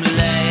home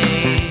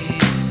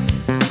late.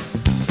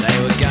 They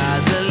were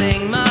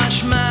guzzling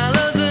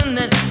marshmallows and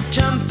then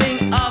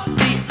jumping off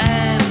the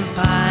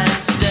Empire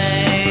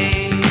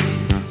State.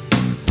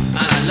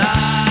 And I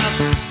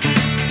laughed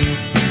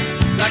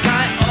like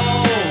I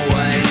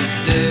always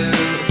do,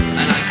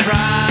 and I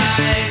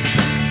cried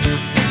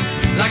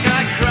like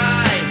I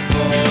cried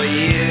for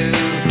you.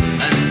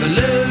 And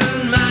Balloon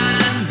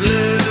Man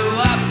blew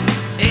up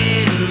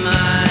in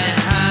my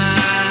hand.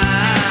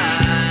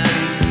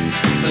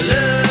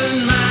 Balloon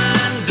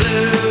Man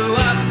blew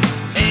up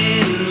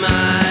in my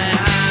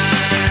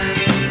hand.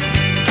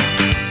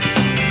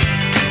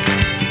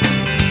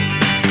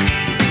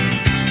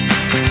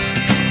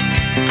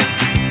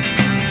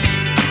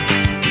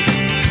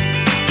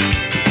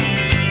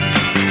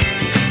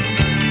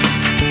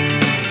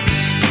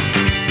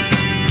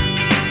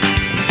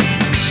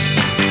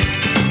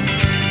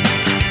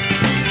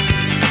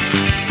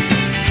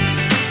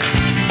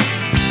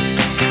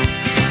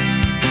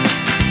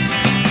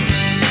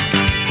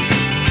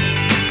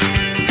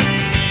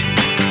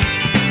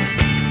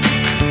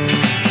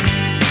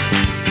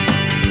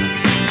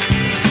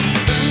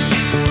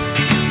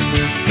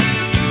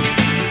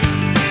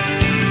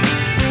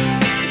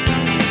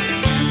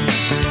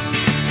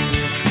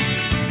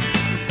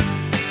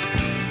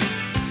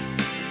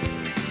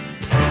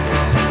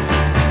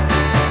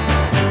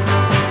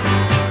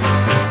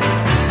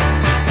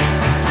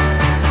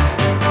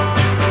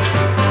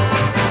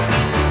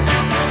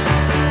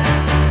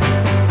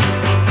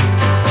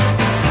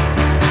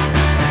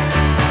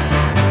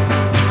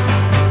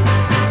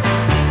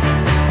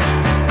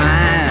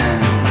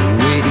 I'm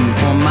waiting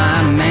for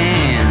my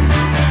man.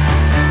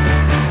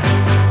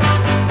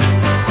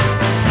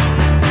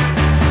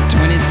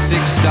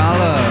 $26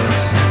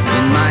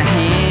 in my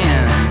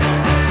hand.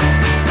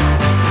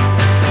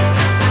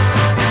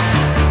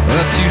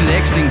 Up to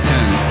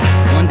Lexington,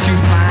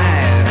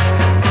 125.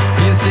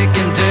 Feel sick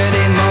and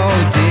dirty, more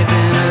dead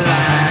than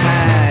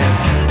alive.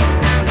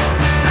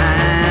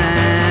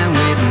 I'm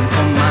waiting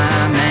for my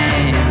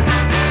man.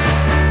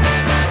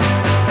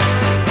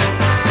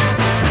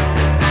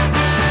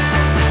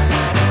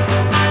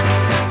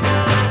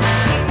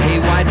 Hey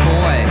white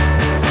boy,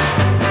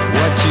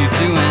 what you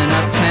doing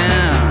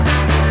uptown?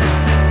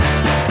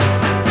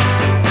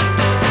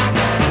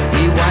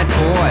 Hey white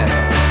boy,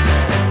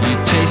 you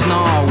chasing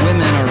all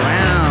women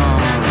around.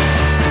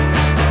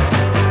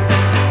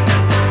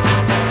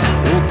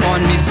 Oh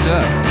pardon me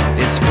sir,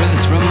 it's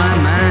furthest from my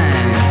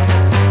mind.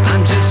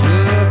 I'm just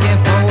looking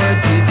forward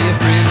to a dear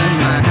friend of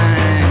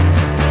mine.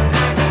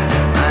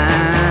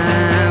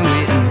 I'm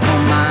waiting for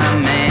my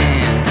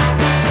man.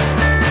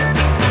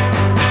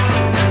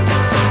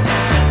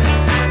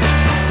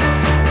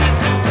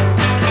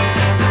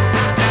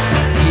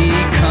 He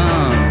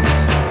comes,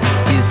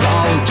 he's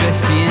all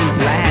dressed in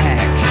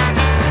black.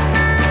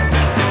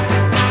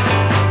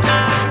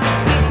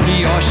 He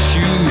wore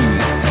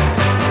shoes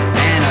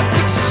and a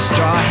big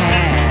straw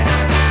hat.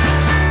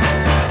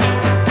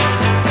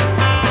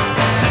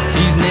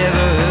 He's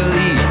never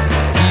early,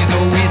 he's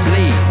always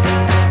late.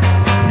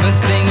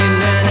 First thing you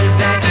learn is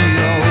that you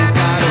always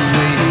gotta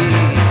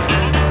wait.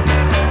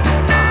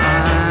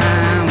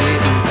 I'm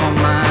waiting for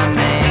my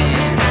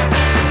man.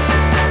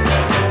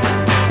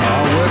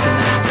 All working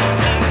now.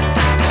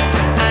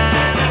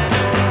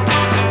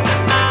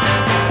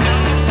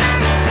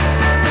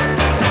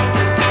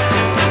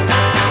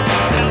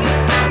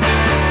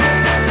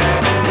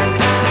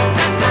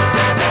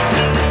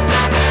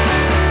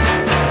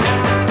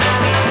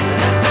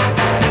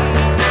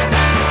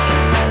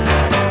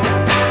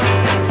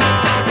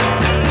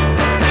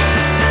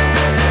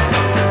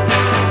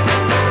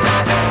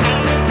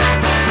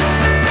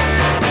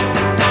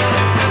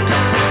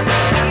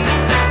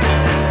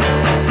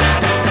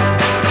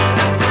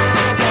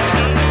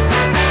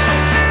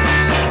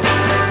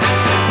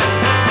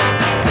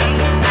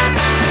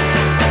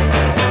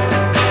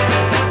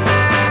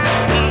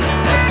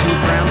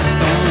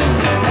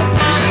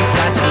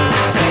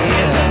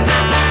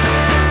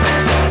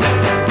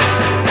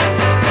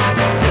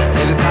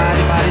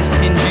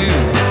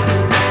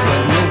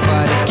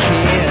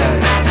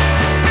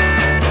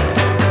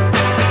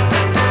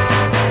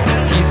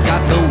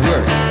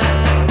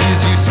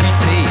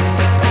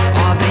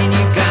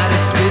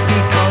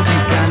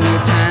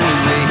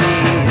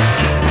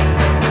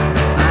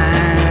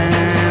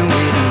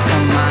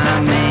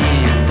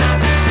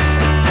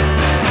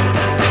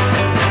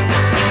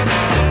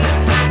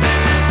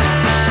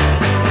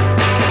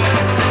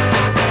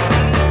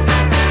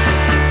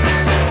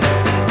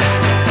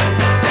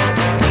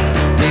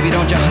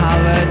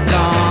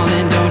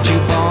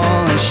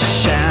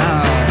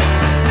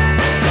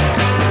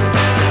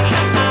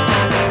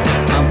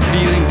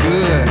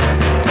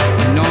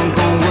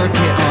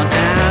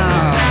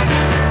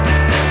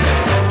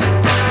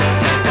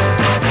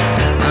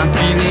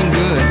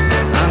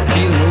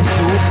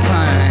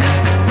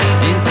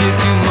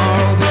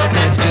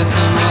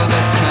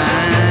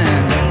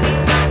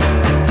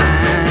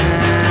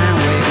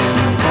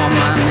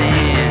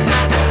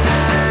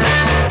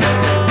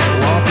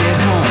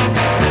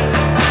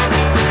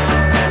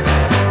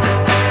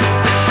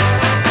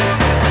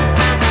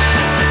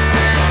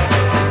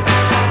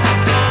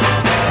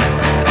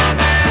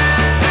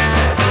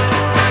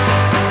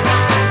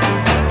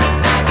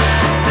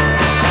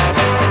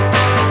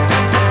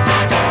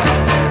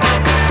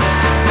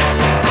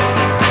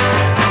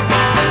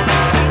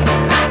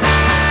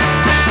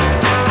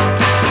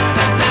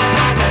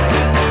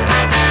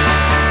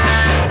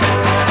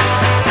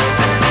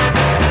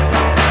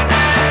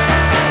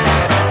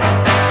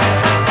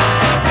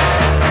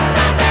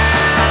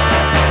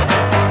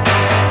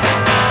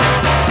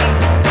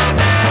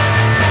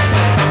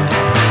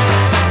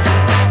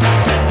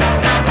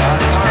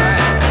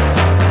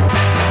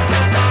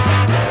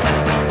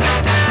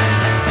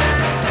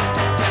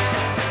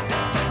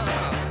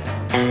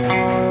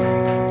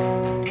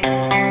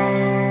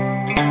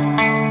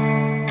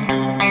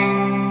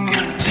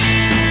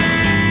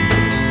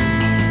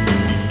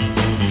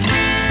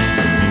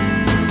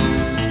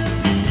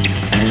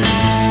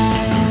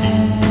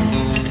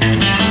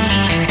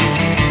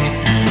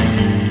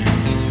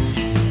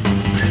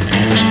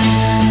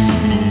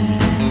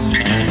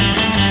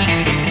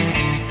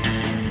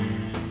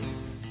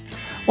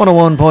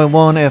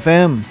 101.1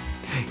 FM.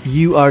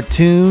 You are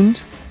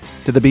tuned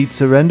to The Beat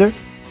Surrender.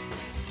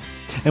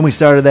 And we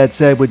started that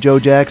set with Joe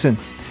Jackson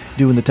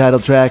doing the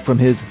title track from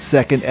his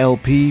second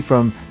LP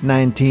from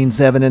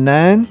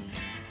 1979,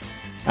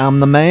 I'm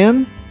the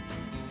Man.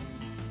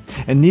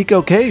 And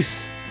Nico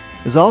Case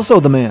is also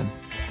the man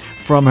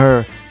from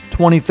her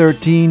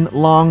 2013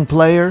 long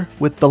player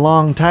with the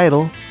long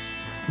title.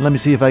 Let me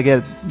see if I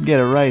get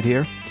it right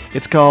here.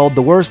 It's called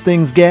The Worse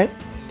Things Get,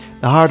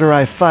 The Harder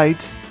I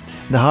Fight.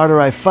 The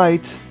harder I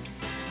fight,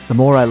 the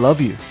more I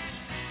love you.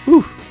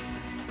 Whew.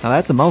 Now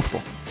that's a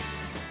mouthful.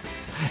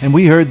 And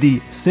we heard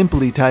the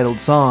simply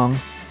titled song,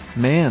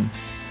 Man.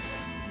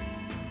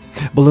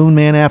 Balloon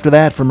Man after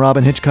that from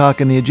Robin Hitchcock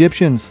and the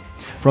Egyptians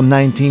from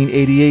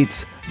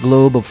 1988's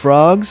Globe of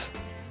Frogs.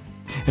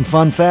 And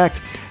fun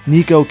fact,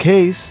 Nico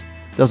Case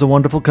does a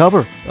wonderful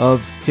cover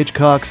of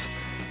Hitchcock's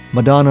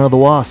Madonna of the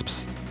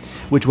Wasps,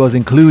 which was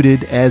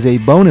included as a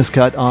bonus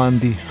cut on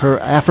her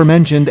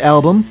aforementioned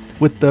album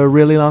with the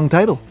really long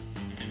title.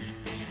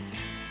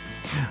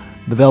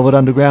 The Velvet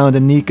Underground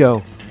and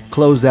Nico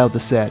closed out the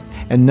set.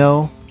 And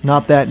no,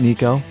 not that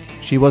Nico.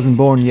 She wasn't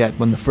born yet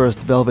when the first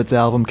Velvet's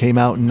album came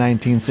out in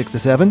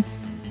 1967.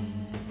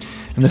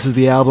 And this is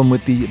the album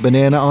with the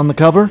banana on the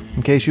cover,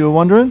 in case you were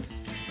wondering.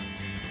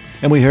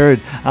 And we heard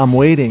I'm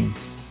Waiting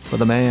for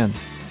the Man.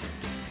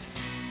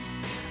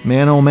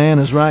 Man, oh man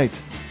is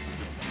right.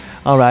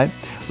 All right,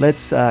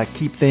 let's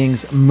keep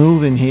things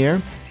moving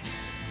here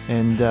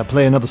and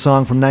play another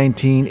song from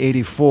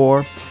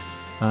 1984.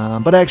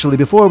 But actually,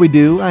 before we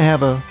do, I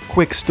have a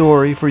quick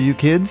story for you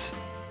kids.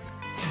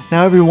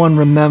 Now, everyone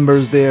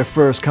remembers their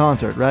first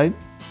concert, right?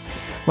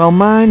 Well,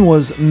 mine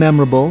was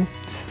memorable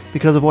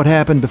because of what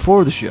happened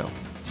before the show.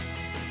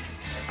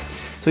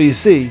 So you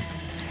see,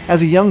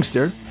 as a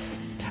youngster,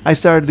 I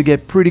started to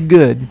get pretty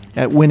good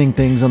at winning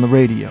things on the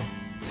radio.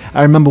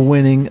 I remember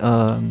winning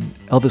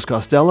Elvis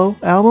Costello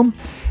album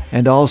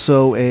and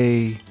also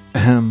a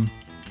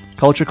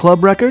Culture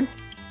Club record.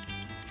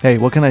 Hey,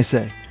 what can I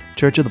say?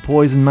 Church of the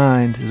Poison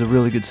Mind is a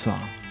really good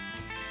song.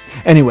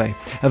 Anyway,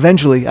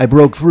 eventually I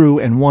broke through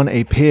and won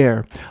a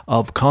pair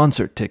of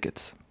concert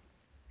tickets.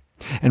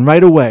 And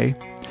right away,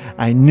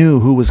 I knew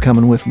who was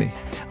coming with me,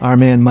 our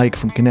man Mike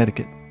from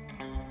Connecticut.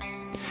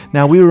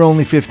 Now, we were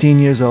only 15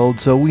 years old,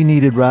 so we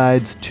needed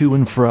rides to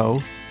and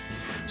fro.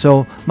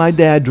 So my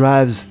dad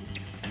drives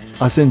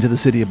us into the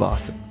city of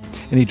Boston,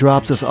 and he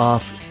drops us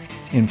off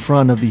in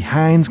front of the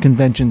Heinz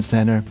Convention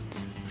Center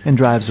and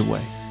drives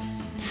away.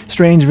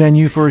 Strange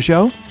venue for a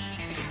show.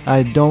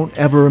 I don't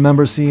ever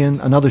remember seeing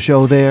another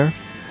show there,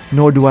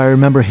 nor do I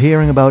remember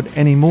hearing about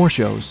any more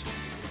shows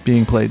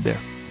being played there.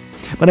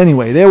 But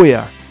anyway, there we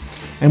are,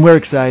 and we're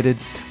excited.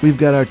 We've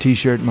got our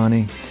t-shirt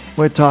money.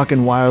 We're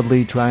talking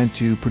wildly, trying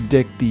to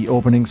predict the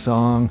opening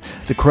song.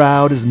 The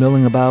crowd is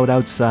milling about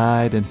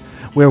outside, and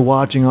we're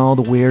watching all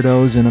the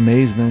weirdos in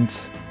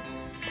amazement.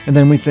 And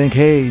then we think,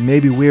 hey,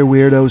 maybe we're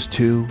weirdos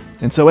too.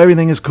 And so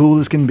everything is cool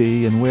as can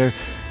be, and we're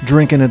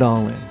drinking it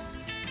all in.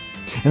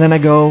 And then I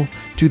go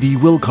to the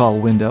will call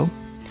window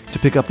to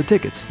pick up the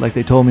tickets, like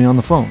they told me on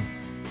the phone.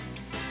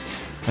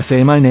 I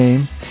say my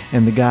name,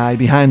 and the guy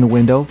behind the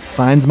window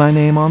finds my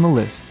name on the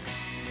list.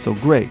 So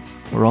great,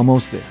 we're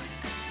almost there.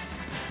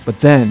 But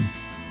then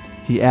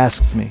he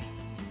asks me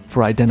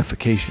for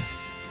identification.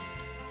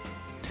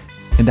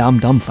 And I'm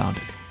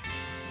dumbfounded.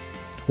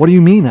 What do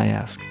you mean, I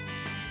ask?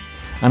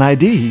 An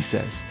ID, he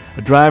says.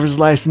 A driver's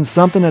license,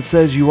 something that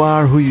says you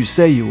are who you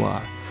say you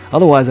are.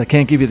 Otherwise, I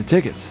can't give you the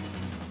tickets.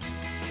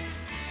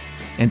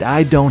 And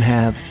I don't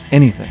have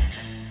anything.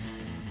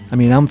 I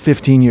mean, I'm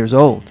 15 years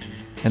old,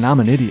 and I'm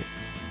an idiot.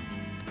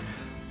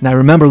 And I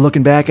remember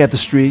looking back at the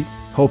street,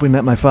 hoping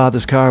that my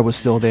father's car was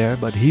still there,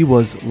 but he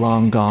was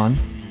long gone.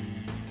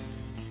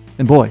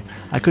 And boy,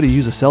 I could have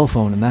used a cell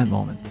phone in that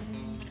moment.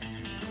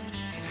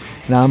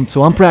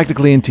 So I'm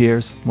practically in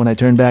tears when I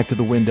turn back to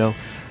the window,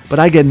 but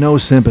I get no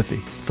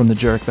sympathy from the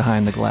jerk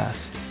behind the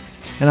glass.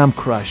 And I'm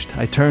crushed.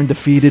 I turn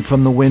defeated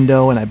from the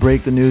window, and I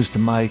break the news to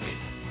Mike.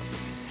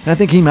 And I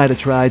think he might have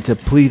tried to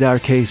plead our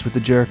case with the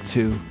jerk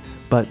too,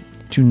 but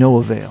to no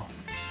avail.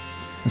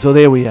 And so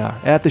there we are,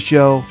 at the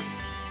show,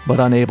 but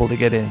unable to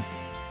get in.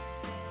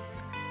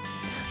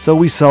 So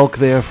we sulk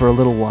there for a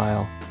little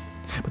while.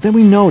 But then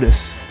we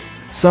notice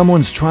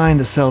someone's trying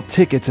to sell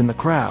tickets in the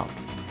crowd.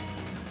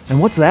 And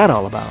what's that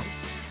all about?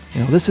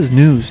 This is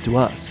news to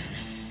us.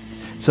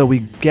 So we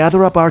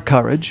gather up our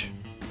courage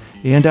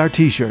and our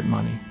t-shirt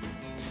money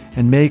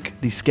and make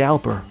the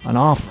scalper an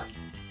offer.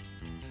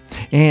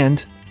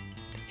 And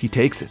he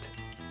takes it.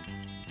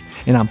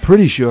 And I'm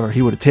pretty sure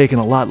he would have taken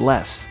a lot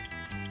less.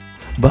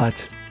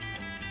 But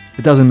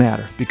it doesn't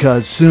matter,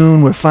 because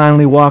soon we're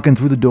finally walking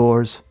through the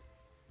doors.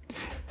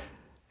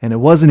 And it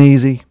wasn't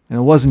easy, and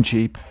it wasn't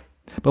cheap.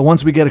 But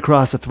once we get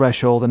across the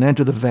threshold and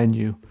enter the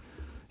venue,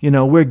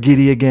 we're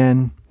giddy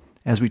again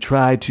as we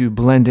try to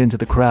blend into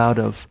the crowd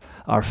of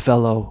our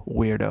fellow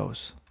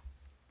weirdos.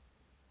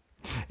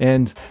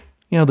 And,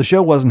 the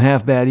show wasn't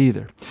half bad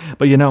either.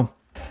 But,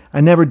 I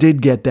never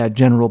did get that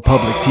general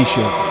public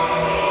t-shirt.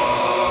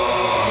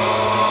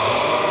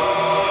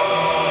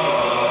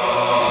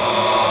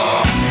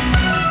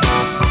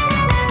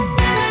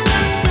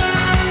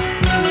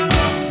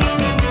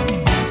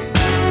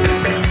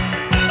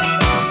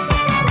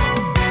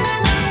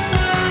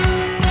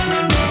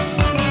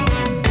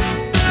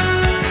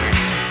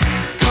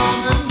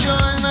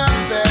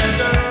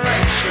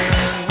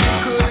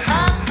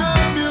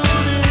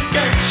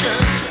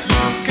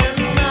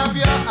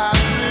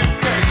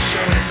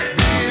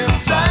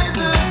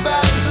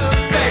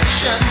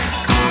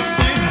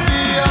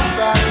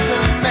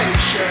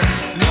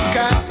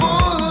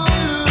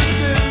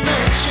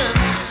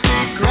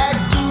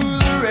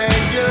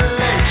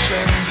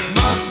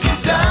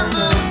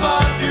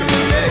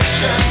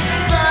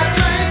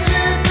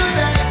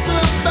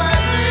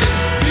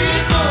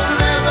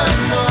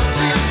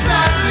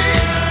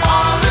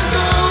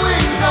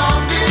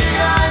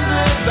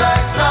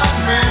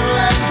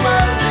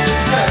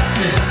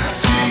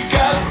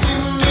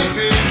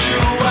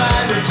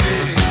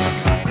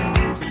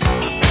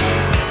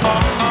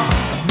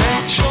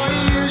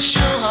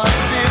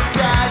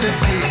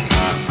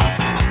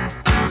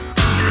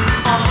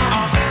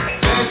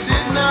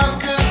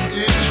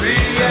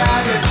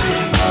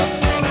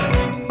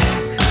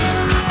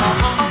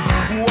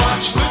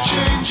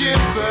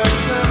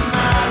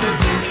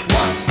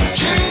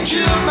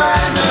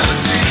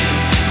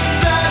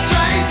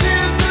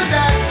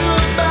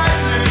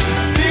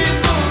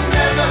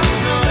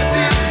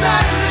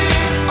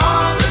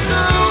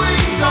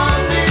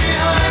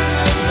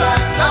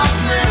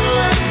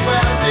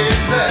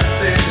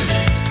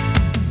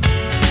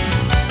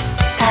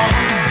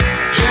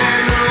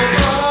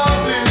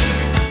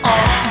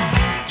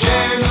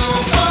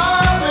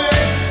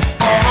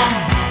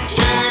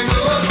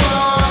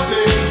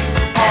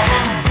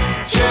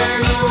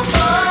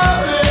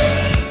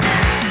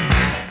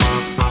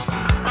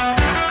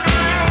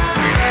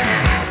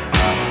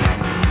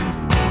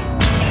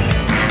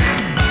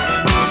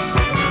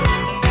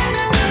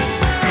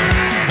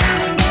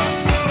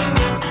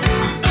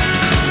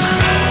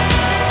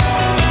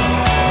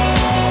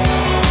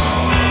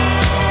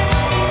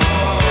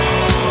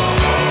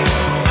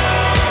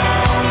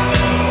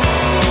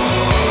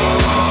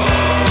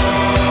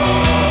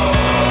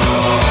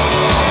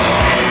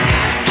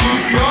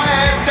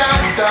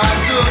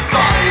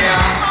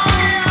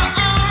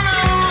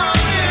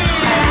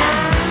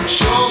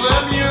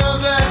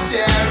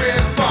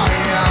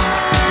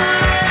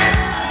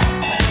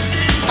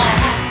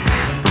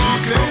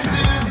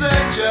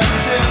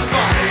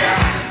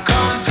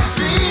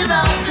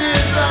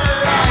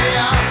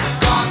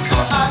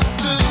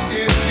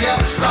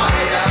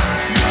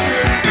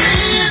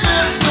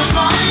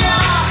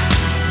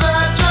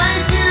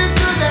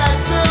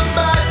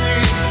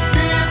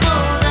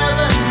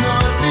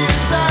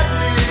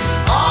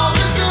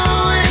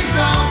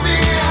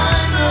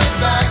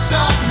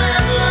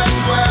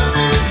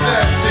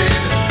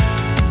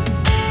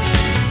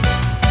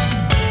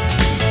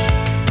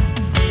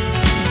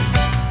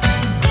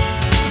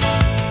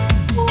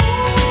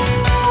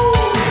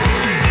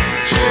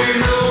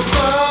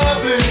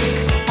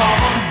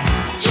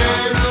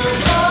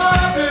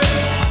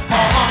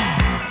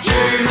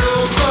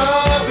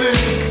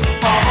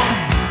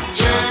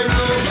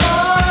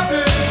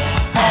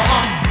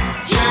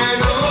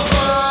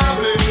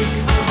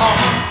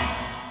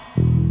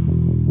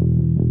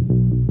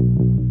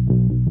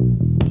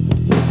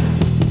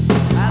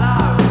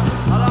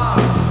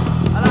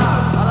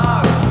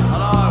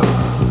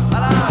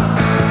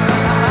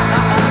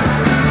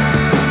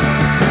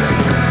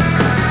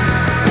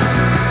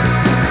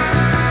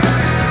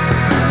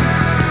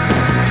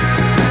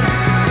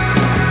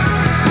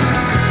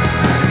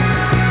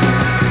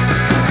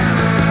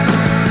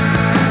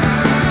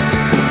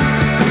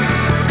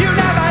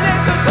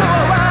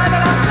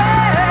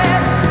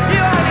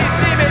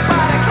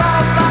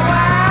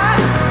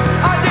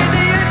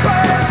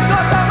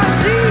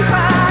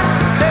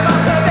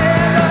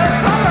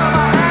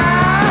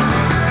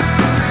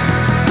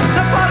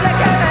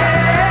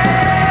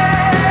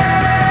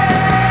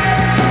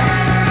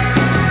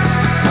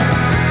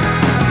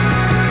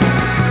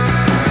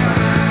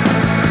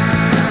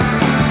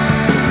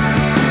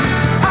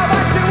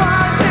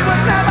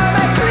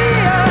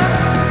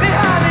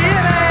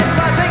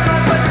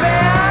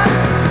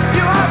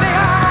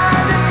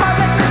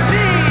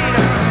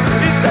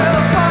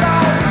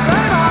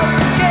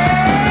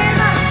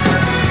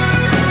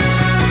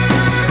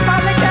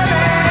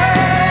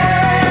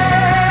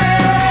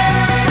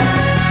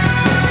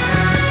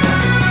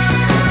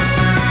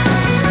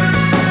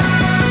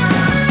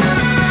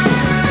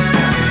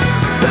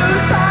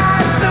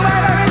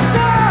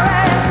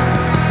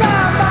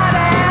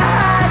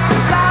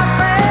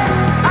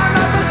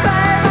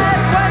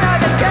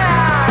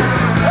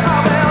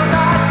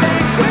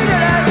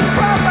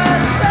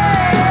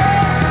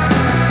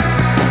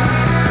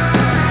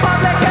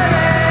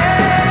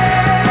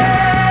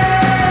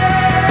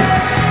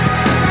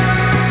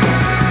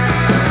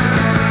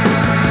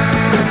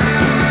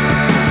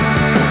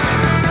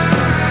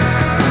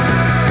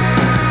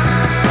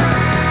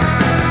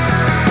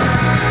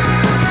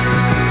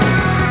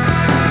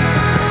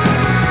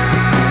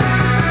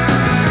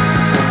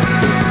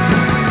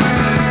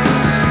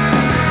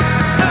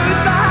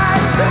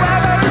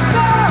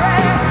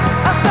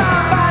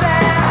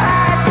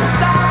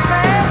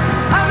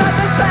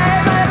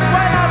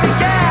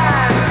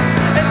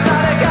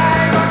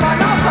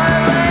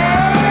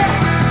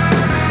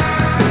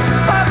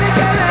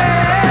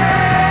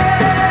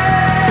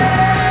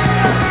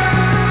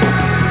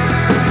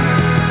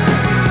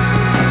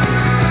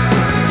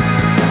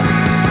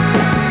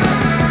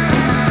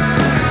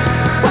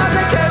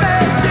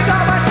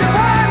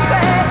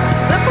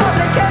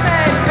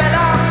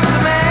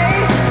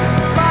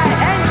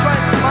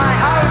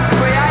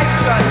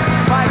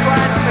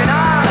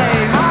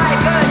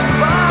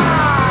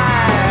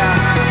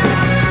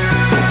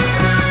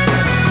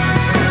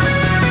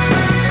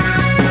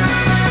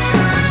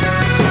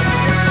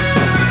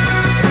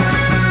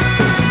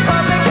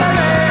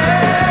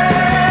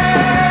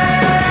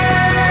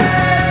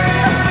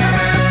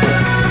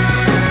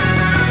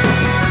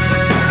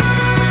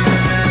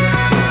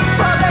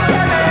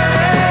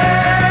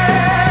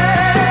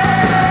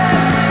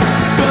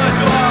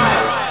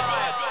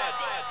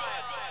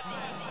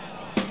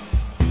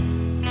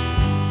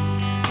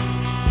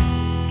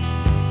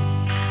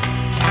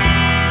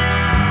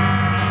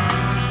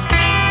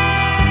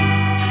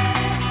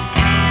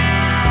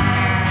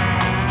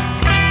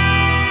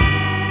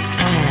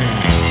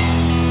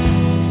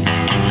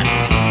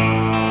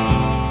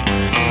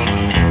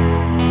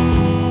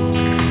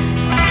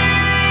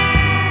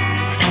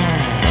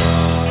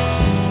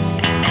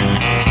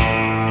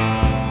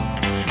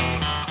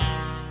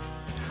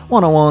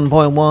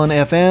 101.1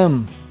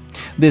 FM.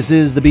 This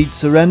is The Beat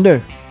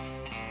Surrender.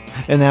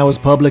 And that was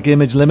Public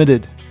Image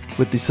Limited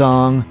with the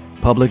song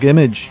Public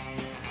Image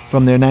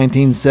from their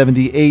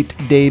 1978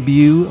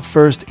 debut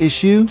First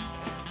Issue.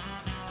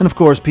 And of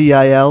course,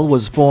 PIL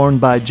was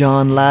formed by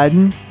John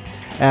Lydon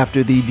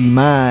after the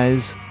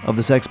demise of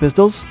the Sex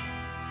Pistols.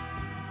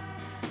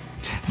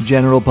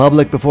 General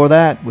Public before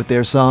that with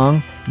their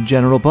song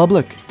General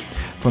Public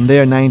from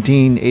their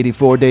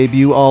 1984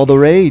 debut All the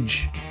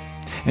Rage.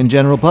 And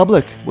General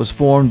Public was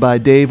formed by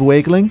Dave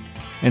Wakeling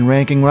and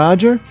Ranking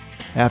Roger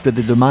after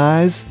the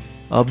demise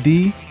of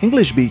the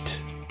English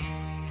Beat.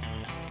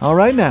 All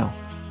right now.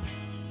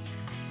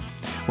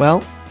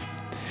 Well,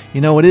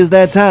 you know, it is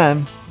that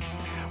time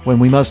when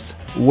we must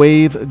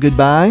wave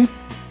goodbye.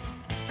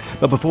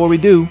 But before we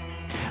do,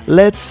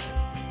 let's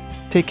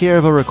take care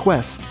of a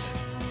request.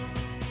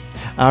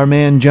 Our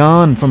man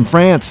John from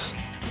France,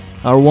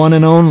 our one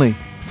and only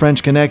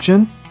French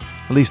connection,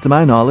 at least to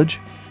my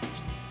knowledge.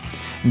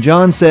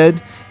 John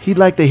said he'd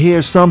like to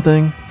hear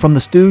something from the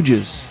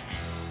Stooges,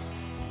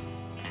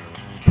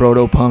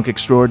 proto-punk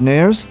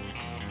extraordinaires.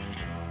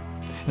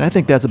 And I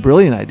think that's a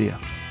brilliant idea.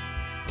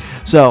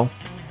 So,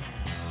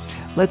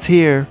 let's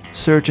hear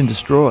Search and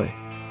Destroy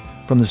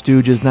from the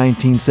Stooges'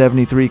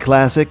 1973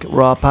 classic,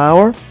 Raw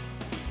Power.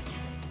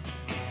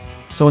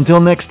 So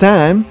until next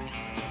time,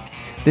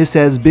 this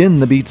has been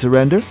The Beat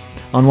Surrender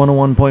on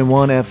 101.1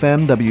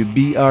 FM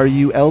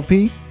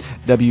WBRU-LP,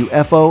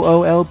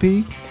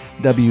 WFOO-LP,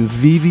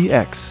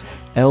 WVVX-LP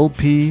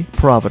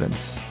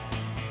Providence.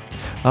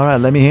 All right,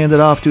 let me hand it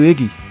off to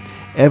Iggy,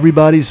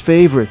 everybody's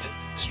favorite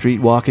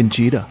street walking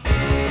cheetah.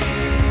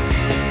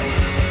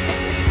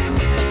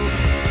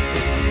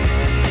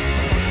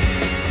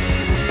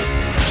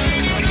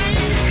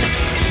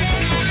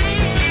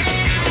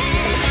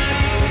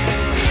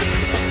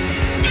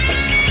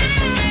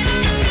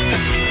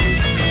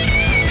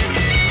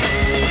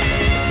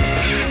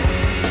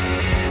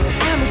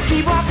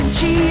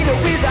 Cheetah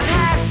with a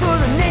hat full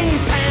of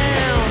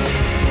napalm.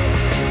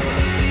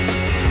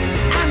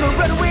 I'm a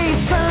runaway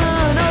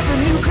son of the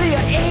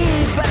nuclear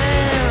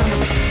aid-bomb.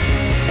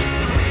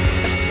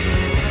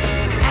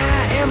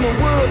 I am the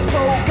world's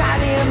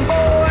forgotten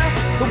boy,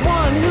 the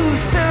one who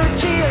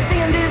searches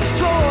and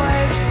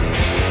destroys.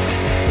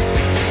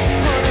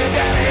 Honey,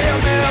 gotta help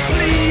me,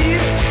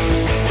 please.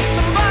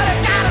 Somebody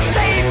gotta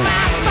save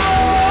my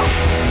soul.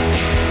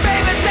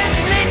 Baby,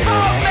 detonate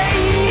for me.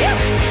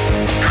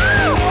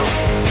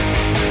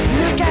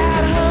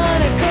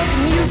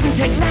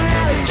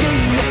 Technology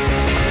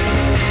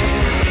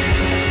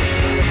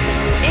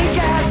ain't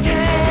got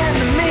time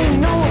to make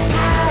no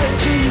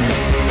apology.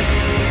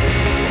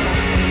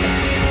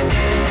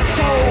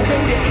 So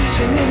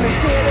radiation in the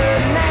dead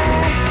of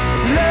night,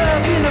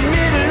 love in the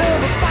middle of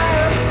a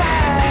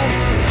firefight.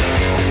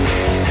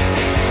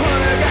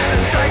 Honey, gotta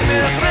strike me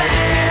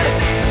blind.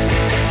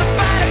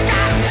 Somebody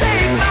gotta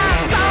save my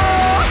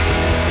soul.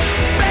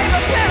 Baby,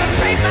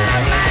 penetrate my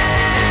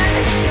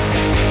mind.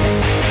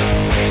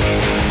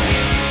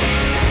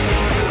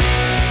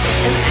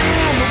 And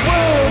I'm the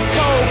world's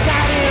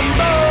forgotten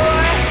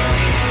boy,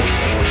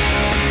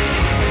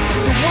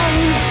 the one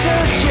who's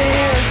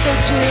searching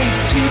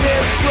to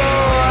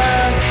destroy.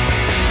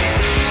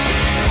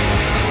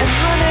 And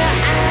honey,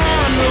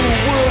 I'm the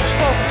world's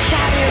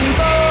forgotten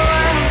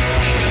boy,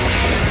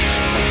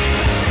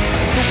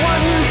 the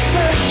one who's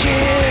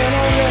searching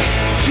only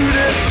to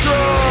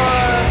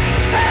destroy.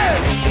 Hey!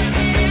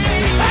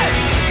 Hey!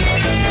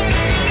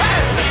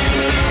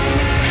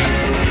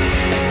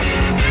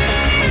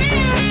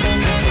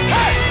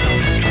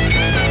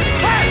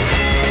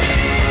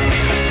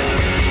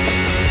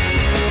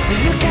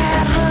 Look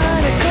out,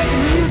 honey, 'cause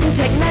I'm using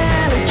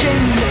technology.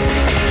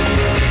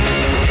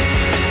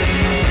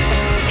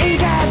 Ain't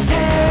got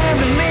time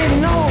to make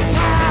no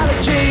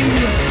apology.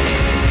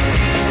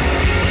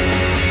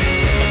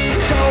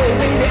 So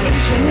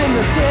radiation in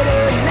the dead